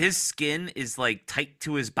 His skin is like tight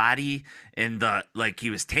to his body, and he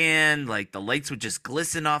was tan. Like the lights would just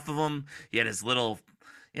glisten off of him. He had his little,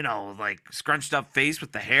 like scrunched up face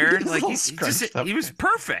with the hair. Like he was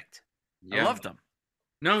perfect. Yeah. I loved him.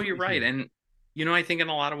 No, you're right. And I think in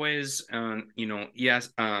a lot of ways, yes,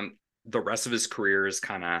 the rest of his career is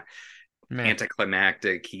kind of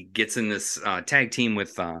anticlimactic. He gets in this tag team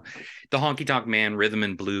with the Honky Tonk Man, Rhythm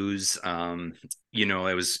and Blues.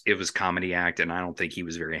 It was comedy act, and I don't think he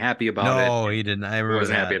was very happy about it. No, he didn't. I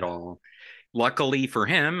wasn't happy at all. Luckily for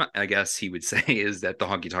him, I guess he would say, is that the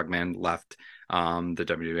Honky Tonk Man left the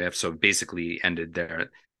WWF, so basically ended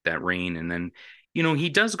that reign. And then he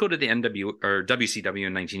does go to the WCW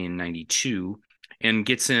in 1992 and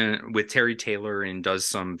gets in with Terry Taylor and does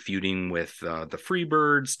some feuding with the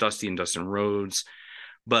Freebirds, Dusty and Dustin Rhodes.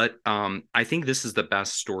 But I think this is the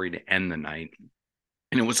best story to end the night.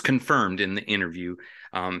 And it was confirmed in the interview.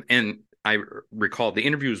 And I recall the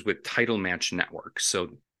interview was with Title Match Network. So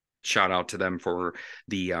shout out to them for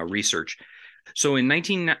the research. So in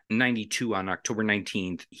 1992, on October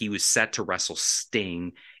 19th, he was set to wrestle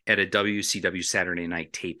Sting at a WCW Saturday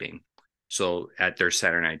night taping. So at their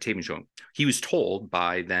Saturday night taping show, he was told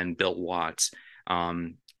by then Bill Watts,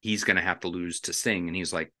 he's going to have to lose to Sting. And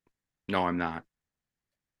he's like, no, I'm not.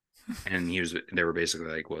 And they were basically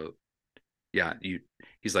like, well, yeah,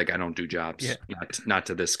 he's like, I don't do jobs, not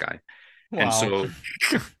to this guy. Wow. And so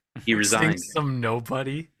he resigned. Some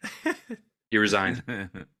nobody. He resigned.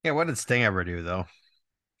 Yeah, what did Sting ever do though?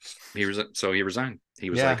 He resigned. He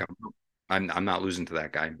was Yeah. like, I'm not losing to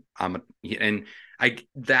that guy.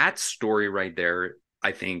 That story right there,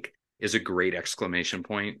 I think, is a great exclamation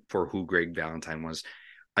point for who Greg Valentine was.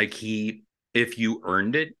 Like if you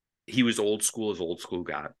earned it, he was old school as old school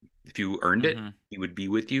got. If you earned it, he would be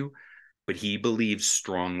with you. But he believes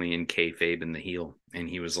strongly in kayfabe and the heel, and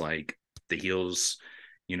he was like, the heels,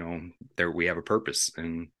 there we have a purpose,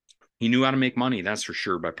 and he knew how to make money. That's for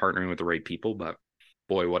sure by partnering with the right people. But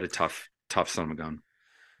boy, what a tough son of a gun.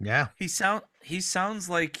 Yeah. He sounds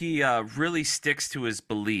like he really sticks to his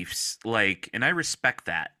beliefs, like, and I respect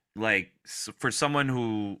that. Like, for someone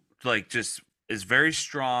who like just is very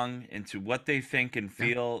strong into what they think and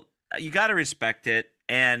feel, you got to respect it.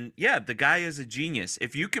 And yeah, the guy is a genius.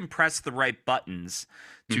 If you can press the right buttons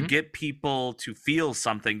to get people to feel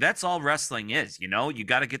something, that's all wrestling is. You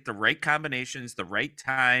got to get the right combinations, the right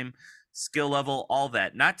time, skill level, all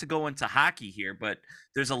that. Not to go into hockey here, but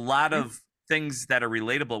there's a lot of things that are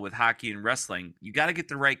relatable with hockey and wrestling. You got to get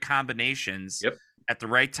the right combinations at the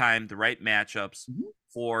right time, the right matchups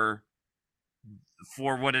for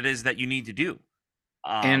what it is that you need to do.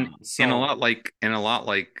 And a lot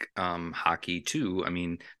like hockey too. I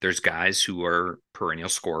mean, there's guys who are perennial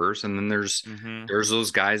scorers, and then there's those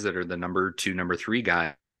guys that are the number 2, number 3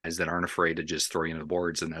 guys that aren't afraid to just throw you into the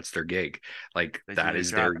boards, and that's their gig. Like, that is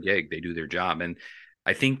their gig. They do their job. And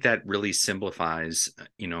I think that really simplifies,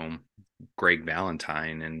 Greg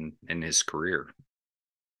Valentine and his career.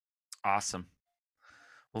 Awesome.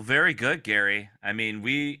 Well, very good, Gary. I mean,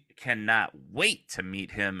 we cannot wait to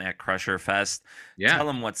meet him at Crusher Fest. Yeah. Tell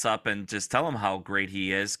him what's up and just tell him how great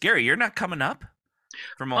he is. Gary, you're not coming up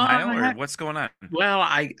from Ohio, or what's going on? Well,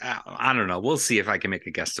 I don't know. We'll see if I can make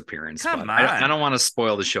a guest appearance. Come on. I don't want to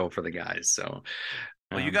spoil the show for the guys. So,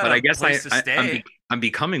 well, you got but a I guess place to stay. I'm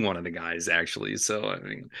becoming one of the guys, actually. So, I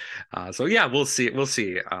mean, yeah, we'll see. We'll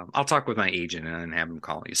see. I'll talk with my agent and have him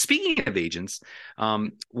call you. Speaking of agents,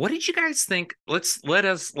 what did you guys think? Let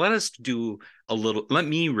us do a little. Let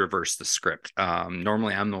me reverse the script.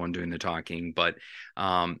 Normally, I'm the one doing the talking, but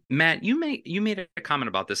Matt, you made a comment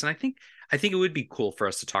about this, and I think it would be cool for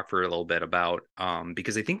us to talk for a little bit about,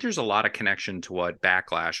 because I think there's a lot of connection to what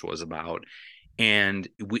Backlash was about. And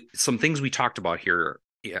some things we talked about here,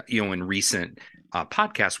 in recent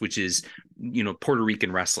podcasts, which is, Puerto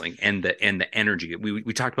Rican wrestling and the energy.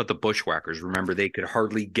 We talked about the Bushwhackers. Remember, they could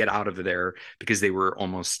hardly get out of there because it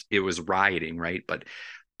was rioting, right? But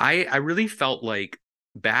I really felt like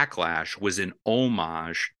Backlash was an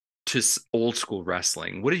homage to old school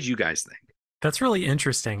wrestling. What did you guys think? That's really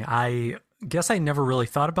interesting. I guess I never really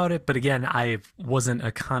thought about it, but again, I wasn't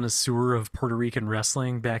a connoisseur of Puerto Rican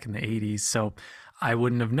wrestling back in the 80s, so I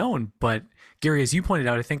wouldn't have known. But Gary, as you pointed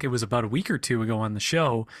out, I think it was about a week or two ago on the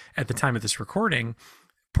show at the time of this recording,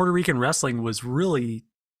 Puerto Rican wrestling was really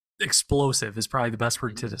explosive, is probably the best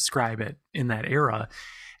word to describe it in that era.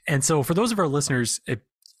 And so for those of our listeners,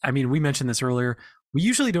 we mentioned this earlier, we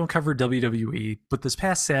usually don't cover WWE, but this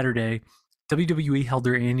past Saturday, WWE held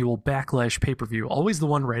their annual Backlash pay-per-view, always the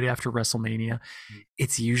one right after WrestleMania.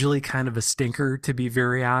 It's usually kind of a stinker, to be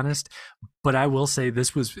very honest, but I will say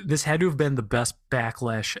this had to have been the best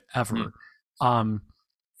Backlash ever.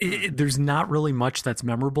 There's not really much that's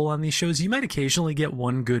memorable on these shows. You might occasionally get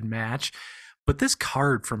one good match, but this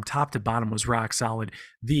card from top to bottom was rock solid.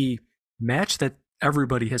 The match that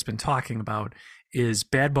everybody has been talking about is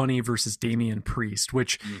Bad Bunny versus Damian Priest,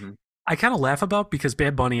 which I kind of laugh about because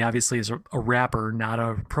Bad Bunny obviously is a rapper, not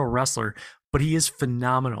a pro wrestler, but he is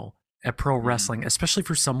phenomenal at pro wrestling, especially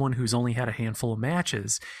for someone who's only had a handful of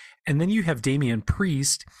matches. And then you have Damian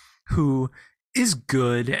Priest, who is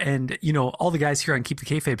good. And, all the guys here on Keep the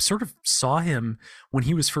Kayfabe sort of saw him when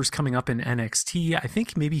he was first coming up in NXT. I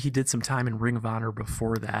think maybe he did some time in Ring of Honor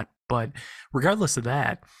before that. But regardless of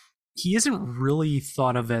that, he isn't really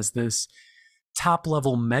thought of as this top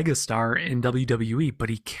level megastar in WWE, but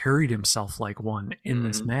he carried himself like one in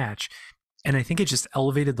this match. And I think it just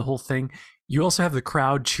elevated the whole thing. You also have the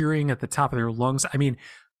crowd cheering at the top of their lungs. I mean,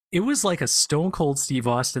 it was like a Stone Cold Steve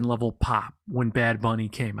Austin level pop when Bad Bunny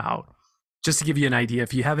came out. Just to give you an idea,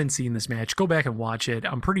 if you haven't seen this match, go back and watch it.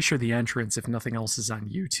 I'm pretty sure the entrance, if nothing else, is on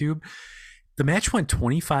YouTube. The match went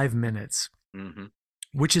 25 minutes,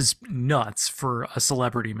 which is nuts for a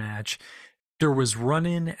celebrity match. There was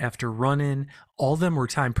run-in after run-in. All of them were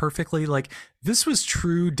timed perfectly. Like, this was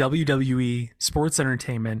true WWE sports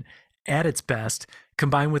entertainment at its best,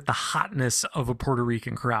 combined with the hotness of a Puerto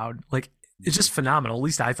Rican crowd. Like, it's just phenomenal. At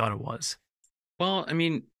least I thought it was. Well, I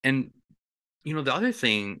mean, and, the other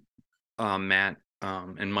thing, Matt,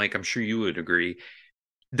 and Mike, I'm sure you would agree,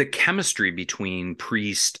 the chemistry between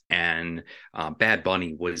Priest and Bad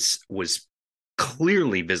Bunny was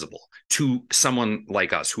clearly visible to someone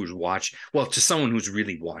like us to someone who's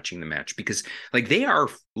really watching the match, because like they are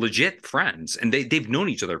legit friends and they've known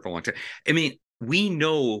each other for a long time. I mean, we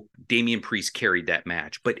know Damian Priest carried that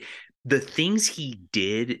match, but the things he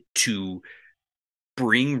did to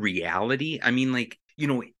bring reality, I mean, like,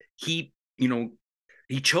 he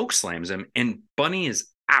choke slams him and Bunny is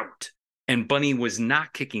out, and Bunny was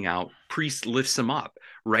not kicking out. Priest lifts him up,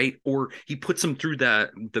 right? Or he puts him through the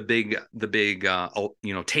big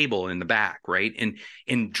table in the back, right?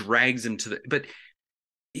 And drags him to the, but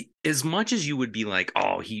as much as you would be like,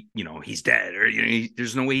 oh, he's dead, or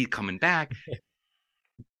there's no way he's coming back.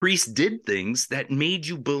 Priest did things that made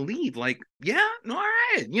you believe, like, yeah, no, all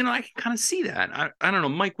right, I can kind of see that. I don't know,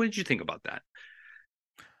 Mike, what did you think about that?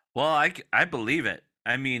 Well, I believe it.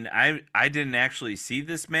 I mean, I didn't actually see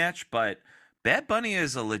this match, but Bad Bunny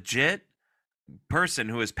is a legit person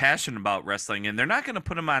who is passionate about wrestling, and they're not going to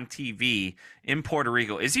put him on TV in Puerto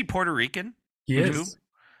Rico. Is he Puerto Rican? Yes.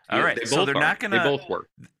 All right. So they're not going to. They both work.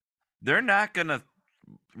 They're not going to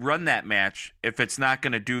run that match if it's not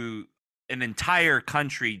going to do an entire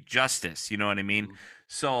country justice. You know what I mean? Mm-hmm.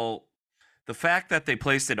 So the fact that they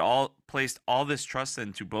placed all this trust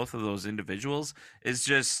into both of those individuals is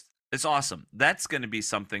just, it's awesome. That's going to be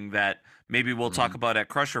something that maybe we'll talk about at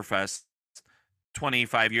Crusher Fest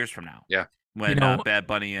 25 years from now. Yeah. When Bad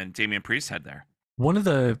Bunny and Damian Priest had there. One of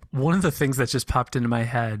the things that just popped into my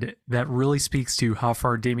head that really speaks to how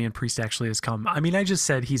far Damian Priest actually has come. I mean, I just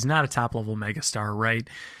said he's not a top level megastar, right?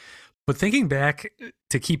 But thinking back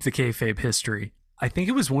to Keep the Kayfabe history, I think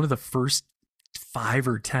it was one of the first 5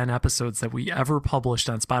 or 10 episodes that we ever published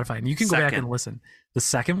on Spotify. And you can go back and listen. The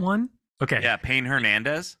second one? Okay. Yeah, Payne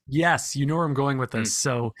Hernandez? Yes, you know where I'm going with this.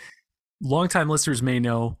 So longtime listeners may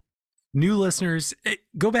know. New listeners,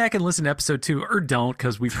 go back and listen to episode 2, or don't,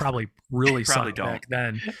 because we probably really sucked back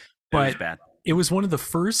then. But it was one of the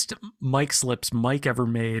first mic slips Mike ever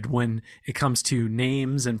made when it comes to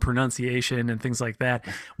names and pronunciation and things like that.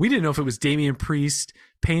 We didn't know if it was Damian Priest,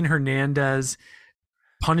 Payne Hernandez,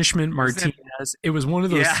 Punishment Martinez. It was one of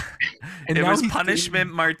those. Yeah, and it was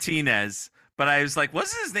Punishment Martinez. But I was like,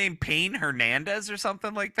 wasn't his name Payne Hernandez or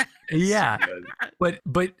something like that? Yeah, but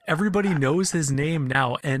everybody knows his name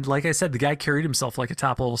now. And like I said, the guy carried himself like a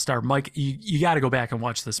top level star. Mike, you got to go back and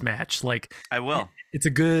watch this match. Like, I will. It's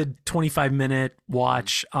a good 25-minute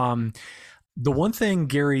watch. The one thing,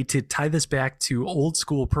 Gary, to tie this back to old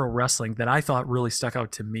school pro wrestling that I thought really stuck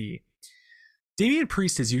out to me, Damian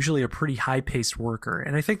Priest is usually a pretty high-paced worker,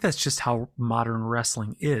 and I think that's just how modern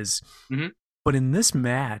wrestling is. Mm-hmm. But in this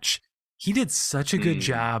match, he did such a good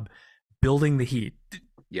job building the heat.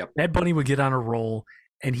 Yep. Bad Bunny would get on a roll,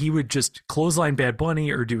 and he would just clothesline Bad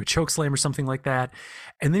Bunny or do a choke slam or something like that.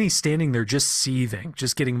 And then he's standing there just seething,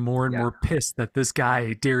 just getting more and more pissed that this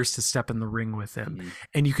guy dares to step in the ring with him. Mm-hmm.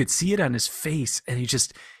 And you could see it on his face, and he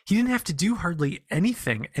didn't have to do hardly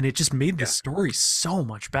anything. And it just made the story so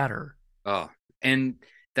much better. Oh, and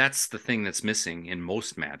that's the thing that's missing in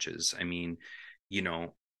most matches. I mean,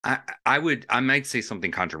 I might say something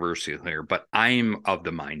controversial here, but I'm of the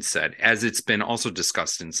mindset, as it's been also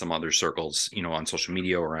discussed in some other circles, on social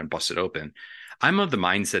media or on Busted Open, I'm of the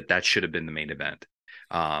mindset that should have been the main event.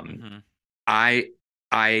 I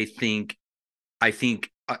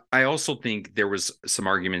also think there was some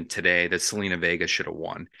argument today that Selena Vega should have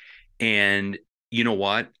won. And you know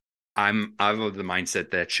what? I'm of the mindset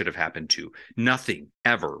that should have happened too. Nothing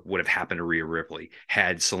ever would have happened to Rhea Ripley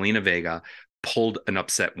had Selena Vega pulled an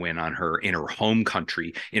upset win on her in her home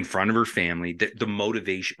country in front of her family. The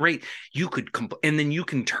motivation, right? And then you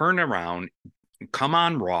can turn around, come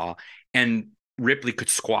on Raw, and Ripley could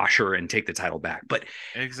squash her and take the title back. But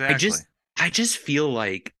exactly, I just feel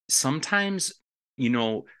like sometimes,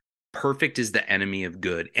 perfect is the enemy of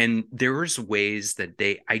good. And there's ways that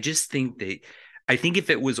I think if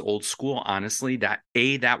it was old school, honestly, that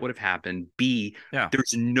would have happened. B,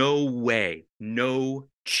 there's no way, no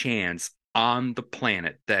chance on the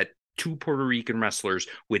planet that 2 Puerto Rican wrestlers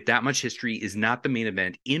with that much history is not the main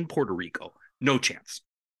event in Puerto Rico. No chance.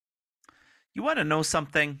 You want to know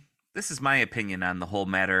something? This is my opinion on the whole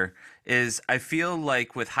matter, is I feel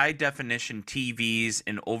like with high definition TVs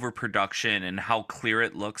and overproduction and how clear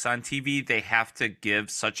it looks on TV, they have to give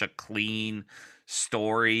such a clean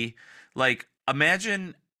story. Like,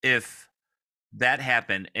 imagine if that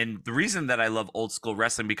happened. And the reason that I love old school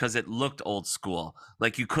wrestling, because it looked old school.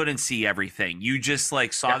 Like, you couldn't see everything. You just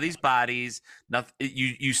saw these bodies. Nothing.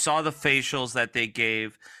 You saw the facials that they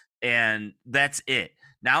gave, and that's it.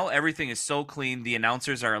 Now everything is so clean. The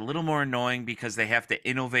announcers are a little more annoying because they have to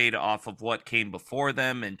innovate off of what came before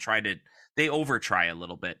them and they overtry a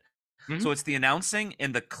little bit. Mhm. So it's the announcing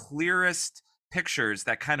and the clearest pictures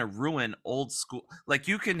that kind of ruin old school. Like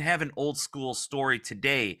you can have an old school story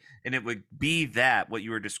today and it would be that what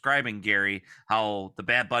you were describing, Gary, how the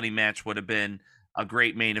Bad Bunny match would have been a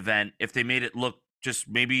great main event if they made it look just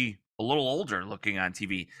maybe a little older looking on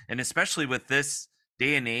TV. And especially with this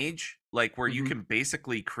day and age, like where you can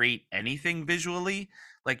basically create anything visually,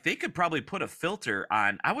 like they could probably put a filter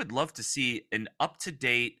on. I would love to see an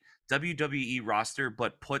up-to-date WWE roster,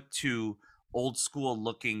 but put to old school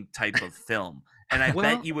looking type of film. And I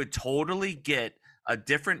bet you would totally get a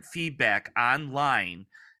different feedback online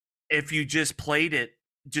if you just played it,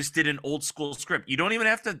 just did an old school script. You don't even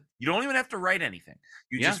have to write anything.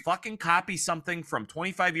 You just fucking copy something from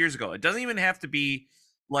 25 years ago. It doesn't even have to be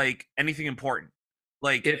like anything important.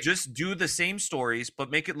 Like just do the same stories, but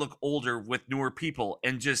make it look older with newer people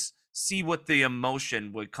and just see what the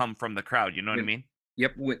emotion would come from the crowd. You know what I mean?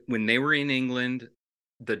 Yep. When they were in England,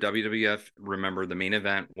 the WWF, remember the main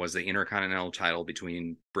event was the Intercontinental title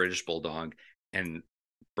between British Bulldog and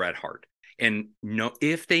Bret Hart. And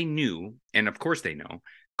if they knew, and of course they know,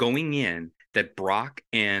 going in that Brock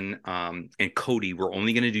and Cody were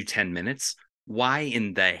only going to do 10 minutes, why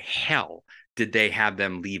in the hell did they have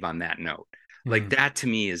them leave on that note? Like that to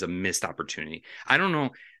me is a missed opportunity. I don't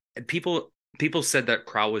know. People said that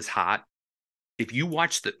crowd was hot. If you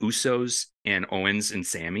watch the Usos and Owens and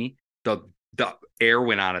Sammy, the air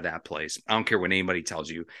went out of that place. I don't care what anybody tells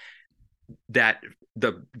you. That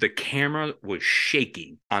the camera was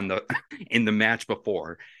shaking in the match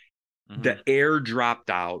before. The air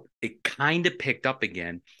dropped out. It kind of picked up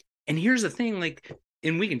again. And here's the thing, like,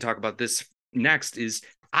 and we can talk about this next, is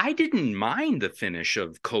I didn't mind the finish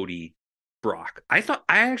of Cody Brock. I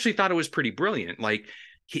actually thought it was pretty brilliant. Like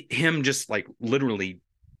him just like literally,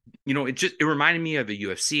 it reminded me of a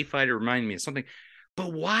UFC fight. It reminded me of something.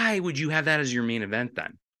 But why would you have that as your main event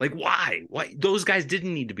then? Like why? Those guys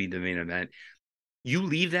didn't need to be the main event. You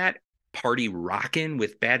leave that party rocking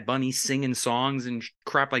with Bad Bunny singing songs and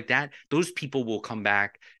crap like that. Those people will come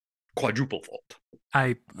back quadruple fold.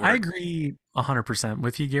 I agree 100%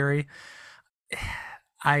 with you, Gary.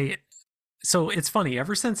 So it's funny,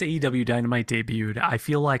 ever since AEW Dynamite debuted, I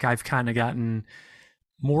feel like I've kind of gotten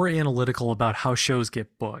more analytical about how shows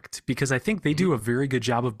get booked, because I think they do a very good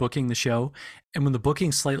job of booking the show. And when the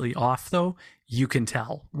booking's slightly off, though, you can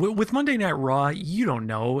tell. With Monday Night Raw, you don't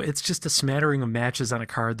know. It's just a smattering of matches on a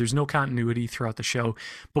card. There's no continuity throughout the show.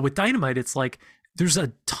 But with Dynamite, it's like there's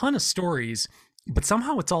a ton of stories, but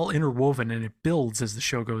somehow it's all interwoven and it builds as the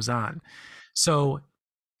show goes on. So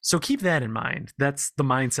keep that in mind. That's the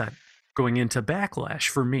mindset going into Backlash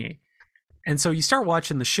for me. And so you start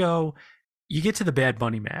watching the show, you get to the Bad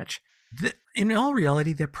Bunny match. In all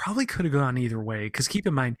reality, that probably could have gone either way, because keep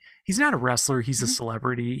in mind, he's not a wrestler, he's a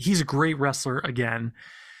celebrity. He's a great wrestler again,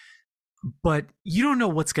 but you don't know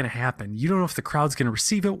what's going to happen. You don't know if the crowd's going to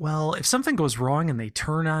receive it well. If something goes wrong and they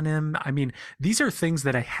turn on him, I mean, these are things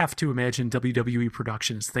that I have to imagine WWE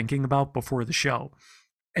production is thinking about before the show.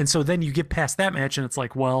 And so then you get past that match and it's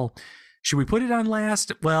like, well, should we put it on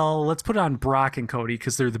last? Well, let's put it on Brock and Cody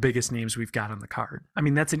because they're the biggest names we've got on the card. I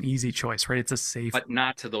mean, that's an easy choice, right? It's a safe. But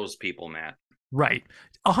not to those people, Matt. Right.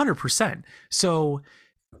 100%. So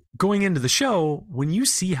going into the show, when you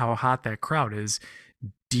see how hot that crowd is,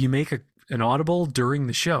 do you make an audible during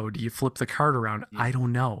the show? Do you flip the card around? I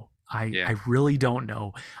don't know. I really don't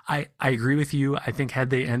know. I agree with you. I think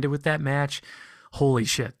had they ended with that match, holy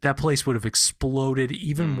shit, that place would have exploded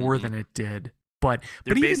even more than it did. But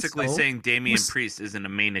they're basically saying Damian Priest isn't a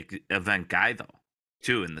main event guy, though,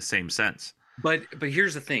 too, in the same sense. But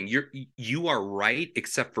here's the thing: you are right,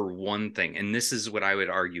 except for one thing, and this is what I would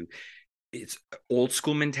argue. It's old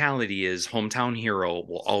school mentality is hometown hero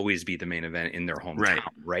will always be the main event in their hometown,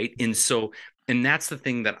 right? And that's the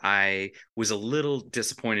thing that I was a little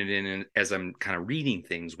disappointed in as I'm kind of reading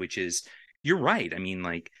things, which is you're right. I mean,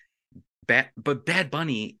 like, but Bad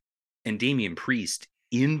Bunny and Damian Priest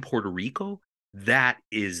in Puerto Rico. That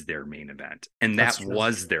is their main event. And that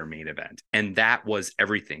was their main event. And that was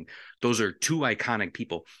everything. Those are two iconic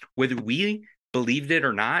people. Whether we believed it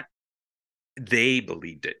or not, they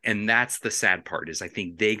believed it. And that's the sad part is I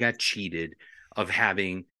think they got cheated of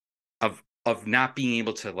not being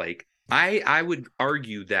able to, like, I would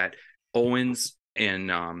argue that Owens and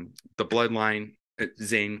the Bloodline,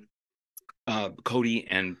 Zayn, Cody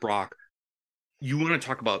and Brock, you want to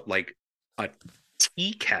talk about like a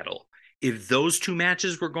tea kettle. If those two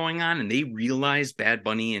matches were going on and they realized Bad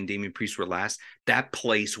Bunny and Damian Priest were last, that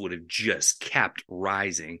place would have just kept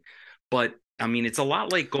rising. But I mean, it's a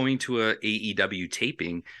lot like going to a AEW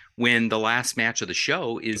taping when the last match of the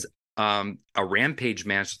show is a Rampage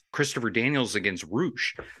match, Christopher Daniels against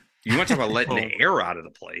Roosh. You want to talk about letting the air out of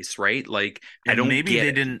the place, right? Like, I don't maybe get they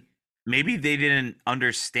it. didn't. Maybe they didn't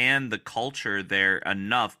understand the culture there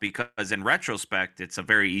enough, because in retrospect, it's a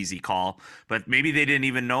very easy call. But maybe they didn't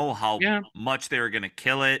even know how much they were going to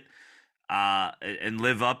kill it and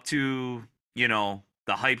live up to,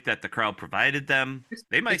 the hype that the crowd provided them.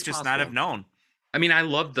 They might just not have known. I mean, I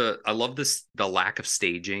love the lack of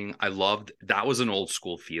staging. I loved that was an old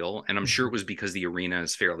school feel, and I'm sure it was because the arena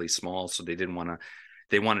is fairly small, so they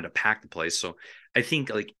wanted to pack the place. So I think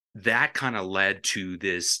like that kind of led to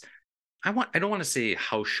this. I don't want to say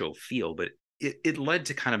house show feel, but it led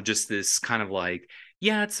to kind of just this kind of like,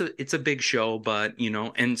 yeah, it's a big show, but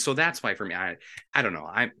and so that's why for me, I don't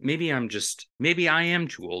know. Maybe I am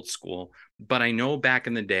too old school, but I know back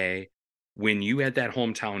in the day when you had that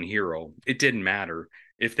hometown hero, it didn't matter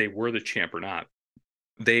if they were the champ or not.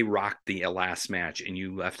 They rocked the last match and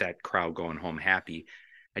you left that crowd going home happy.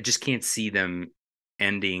 I just can't see them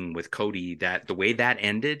ending with Cody the way that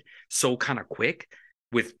ended so kind of quick.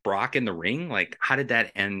 With Brock in the ring, like how did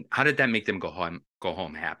that end? How did that make them go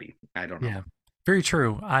home happy? I don't know. Yeah, very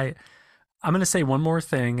true. I'm going to say one more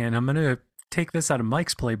thing, and I'm going to take this out of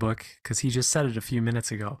Mike's playbook because he just said it a few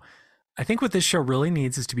minutes ago. I think what this show really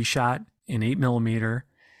needs is to be shot in 8mm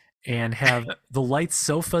and have the lights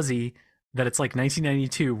so fuzzy that it's like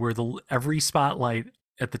 1992, where every spotlight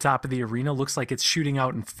at the top of the arena looks like it's shooting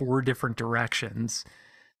out in 4 different directions.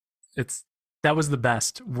 That was the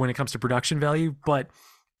best when it comes to production value, but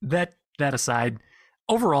that aside,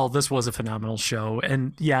 overall, this was a phenomenal show.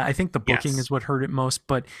 And yeah, I think the booking is what hurt it most,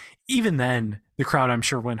 but even then, the crowd, I'm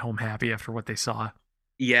sure, went home happy after what they saw.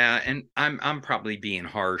 Yeah, and I'm probably being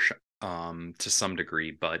harsh to some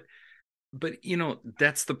degree, but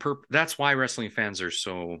that's why wrestling fans are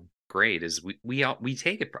so great, is we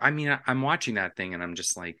take it. I mean, I'm watching that thing and I'm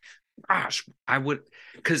just like, gosh,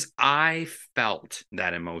 because I felt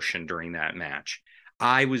that emotion during that match.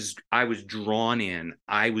 I was drawn in.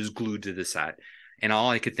 I was glued to the set, and all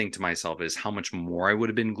I could think to myself is how much more I would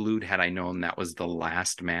have been glued had I known that was the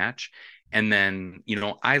last match. And then,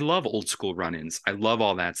 I love old school run-ins. I love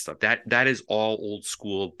all that stuff. That is all old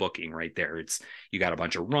school booking right there. It's you got a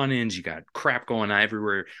bunch of run-ins, you got crap going on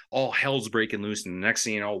everywhere, all hell's breaking loose, and the next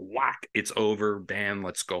thing you know, whack, it's over, bam,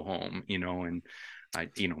 let's go home. And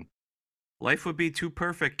life would be too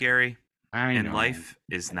perfect, Gary. And life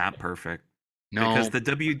is not perfect. No. Because the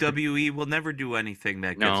WWE will never do anything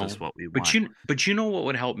that gives us what we want. But you know what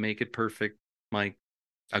would help make it perfect, Mike?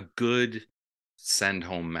 A good send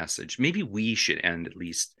home message. Maybe we should end at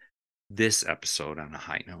least this episode on a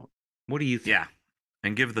high note. What do you think? Yeah.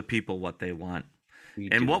 And give the people what they want.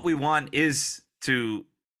 What we want is to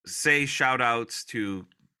say shout outs to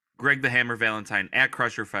Greg the Hammer Valentine at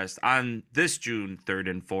Crusher Fest on this June 3rd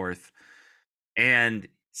and 4th. And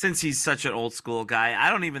since he's such an old school guy, I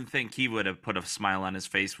don't even think he would have put a smile on his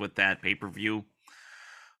face with that pay-per-view.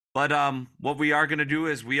 But what we are going to do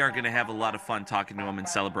is we are going to have a lot of fun talking to him and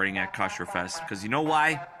celebrating at Crusher Fest. Because you know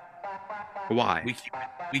why? Why?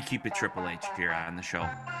 We keep it Triple H here on the show.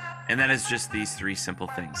 And that is just these 3 simple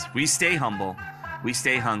things. We stay humble, we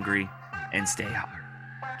stay hungry, and stay hard.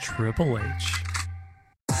 Triple H.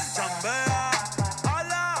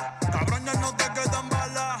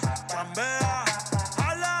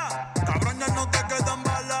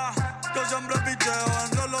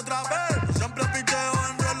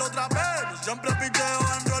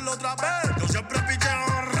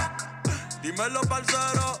 Dímelo,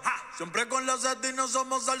 parcero. Siempre con la seta y no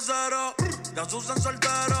somos salseros. Ya Susan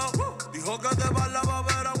soltero. Dijo que te va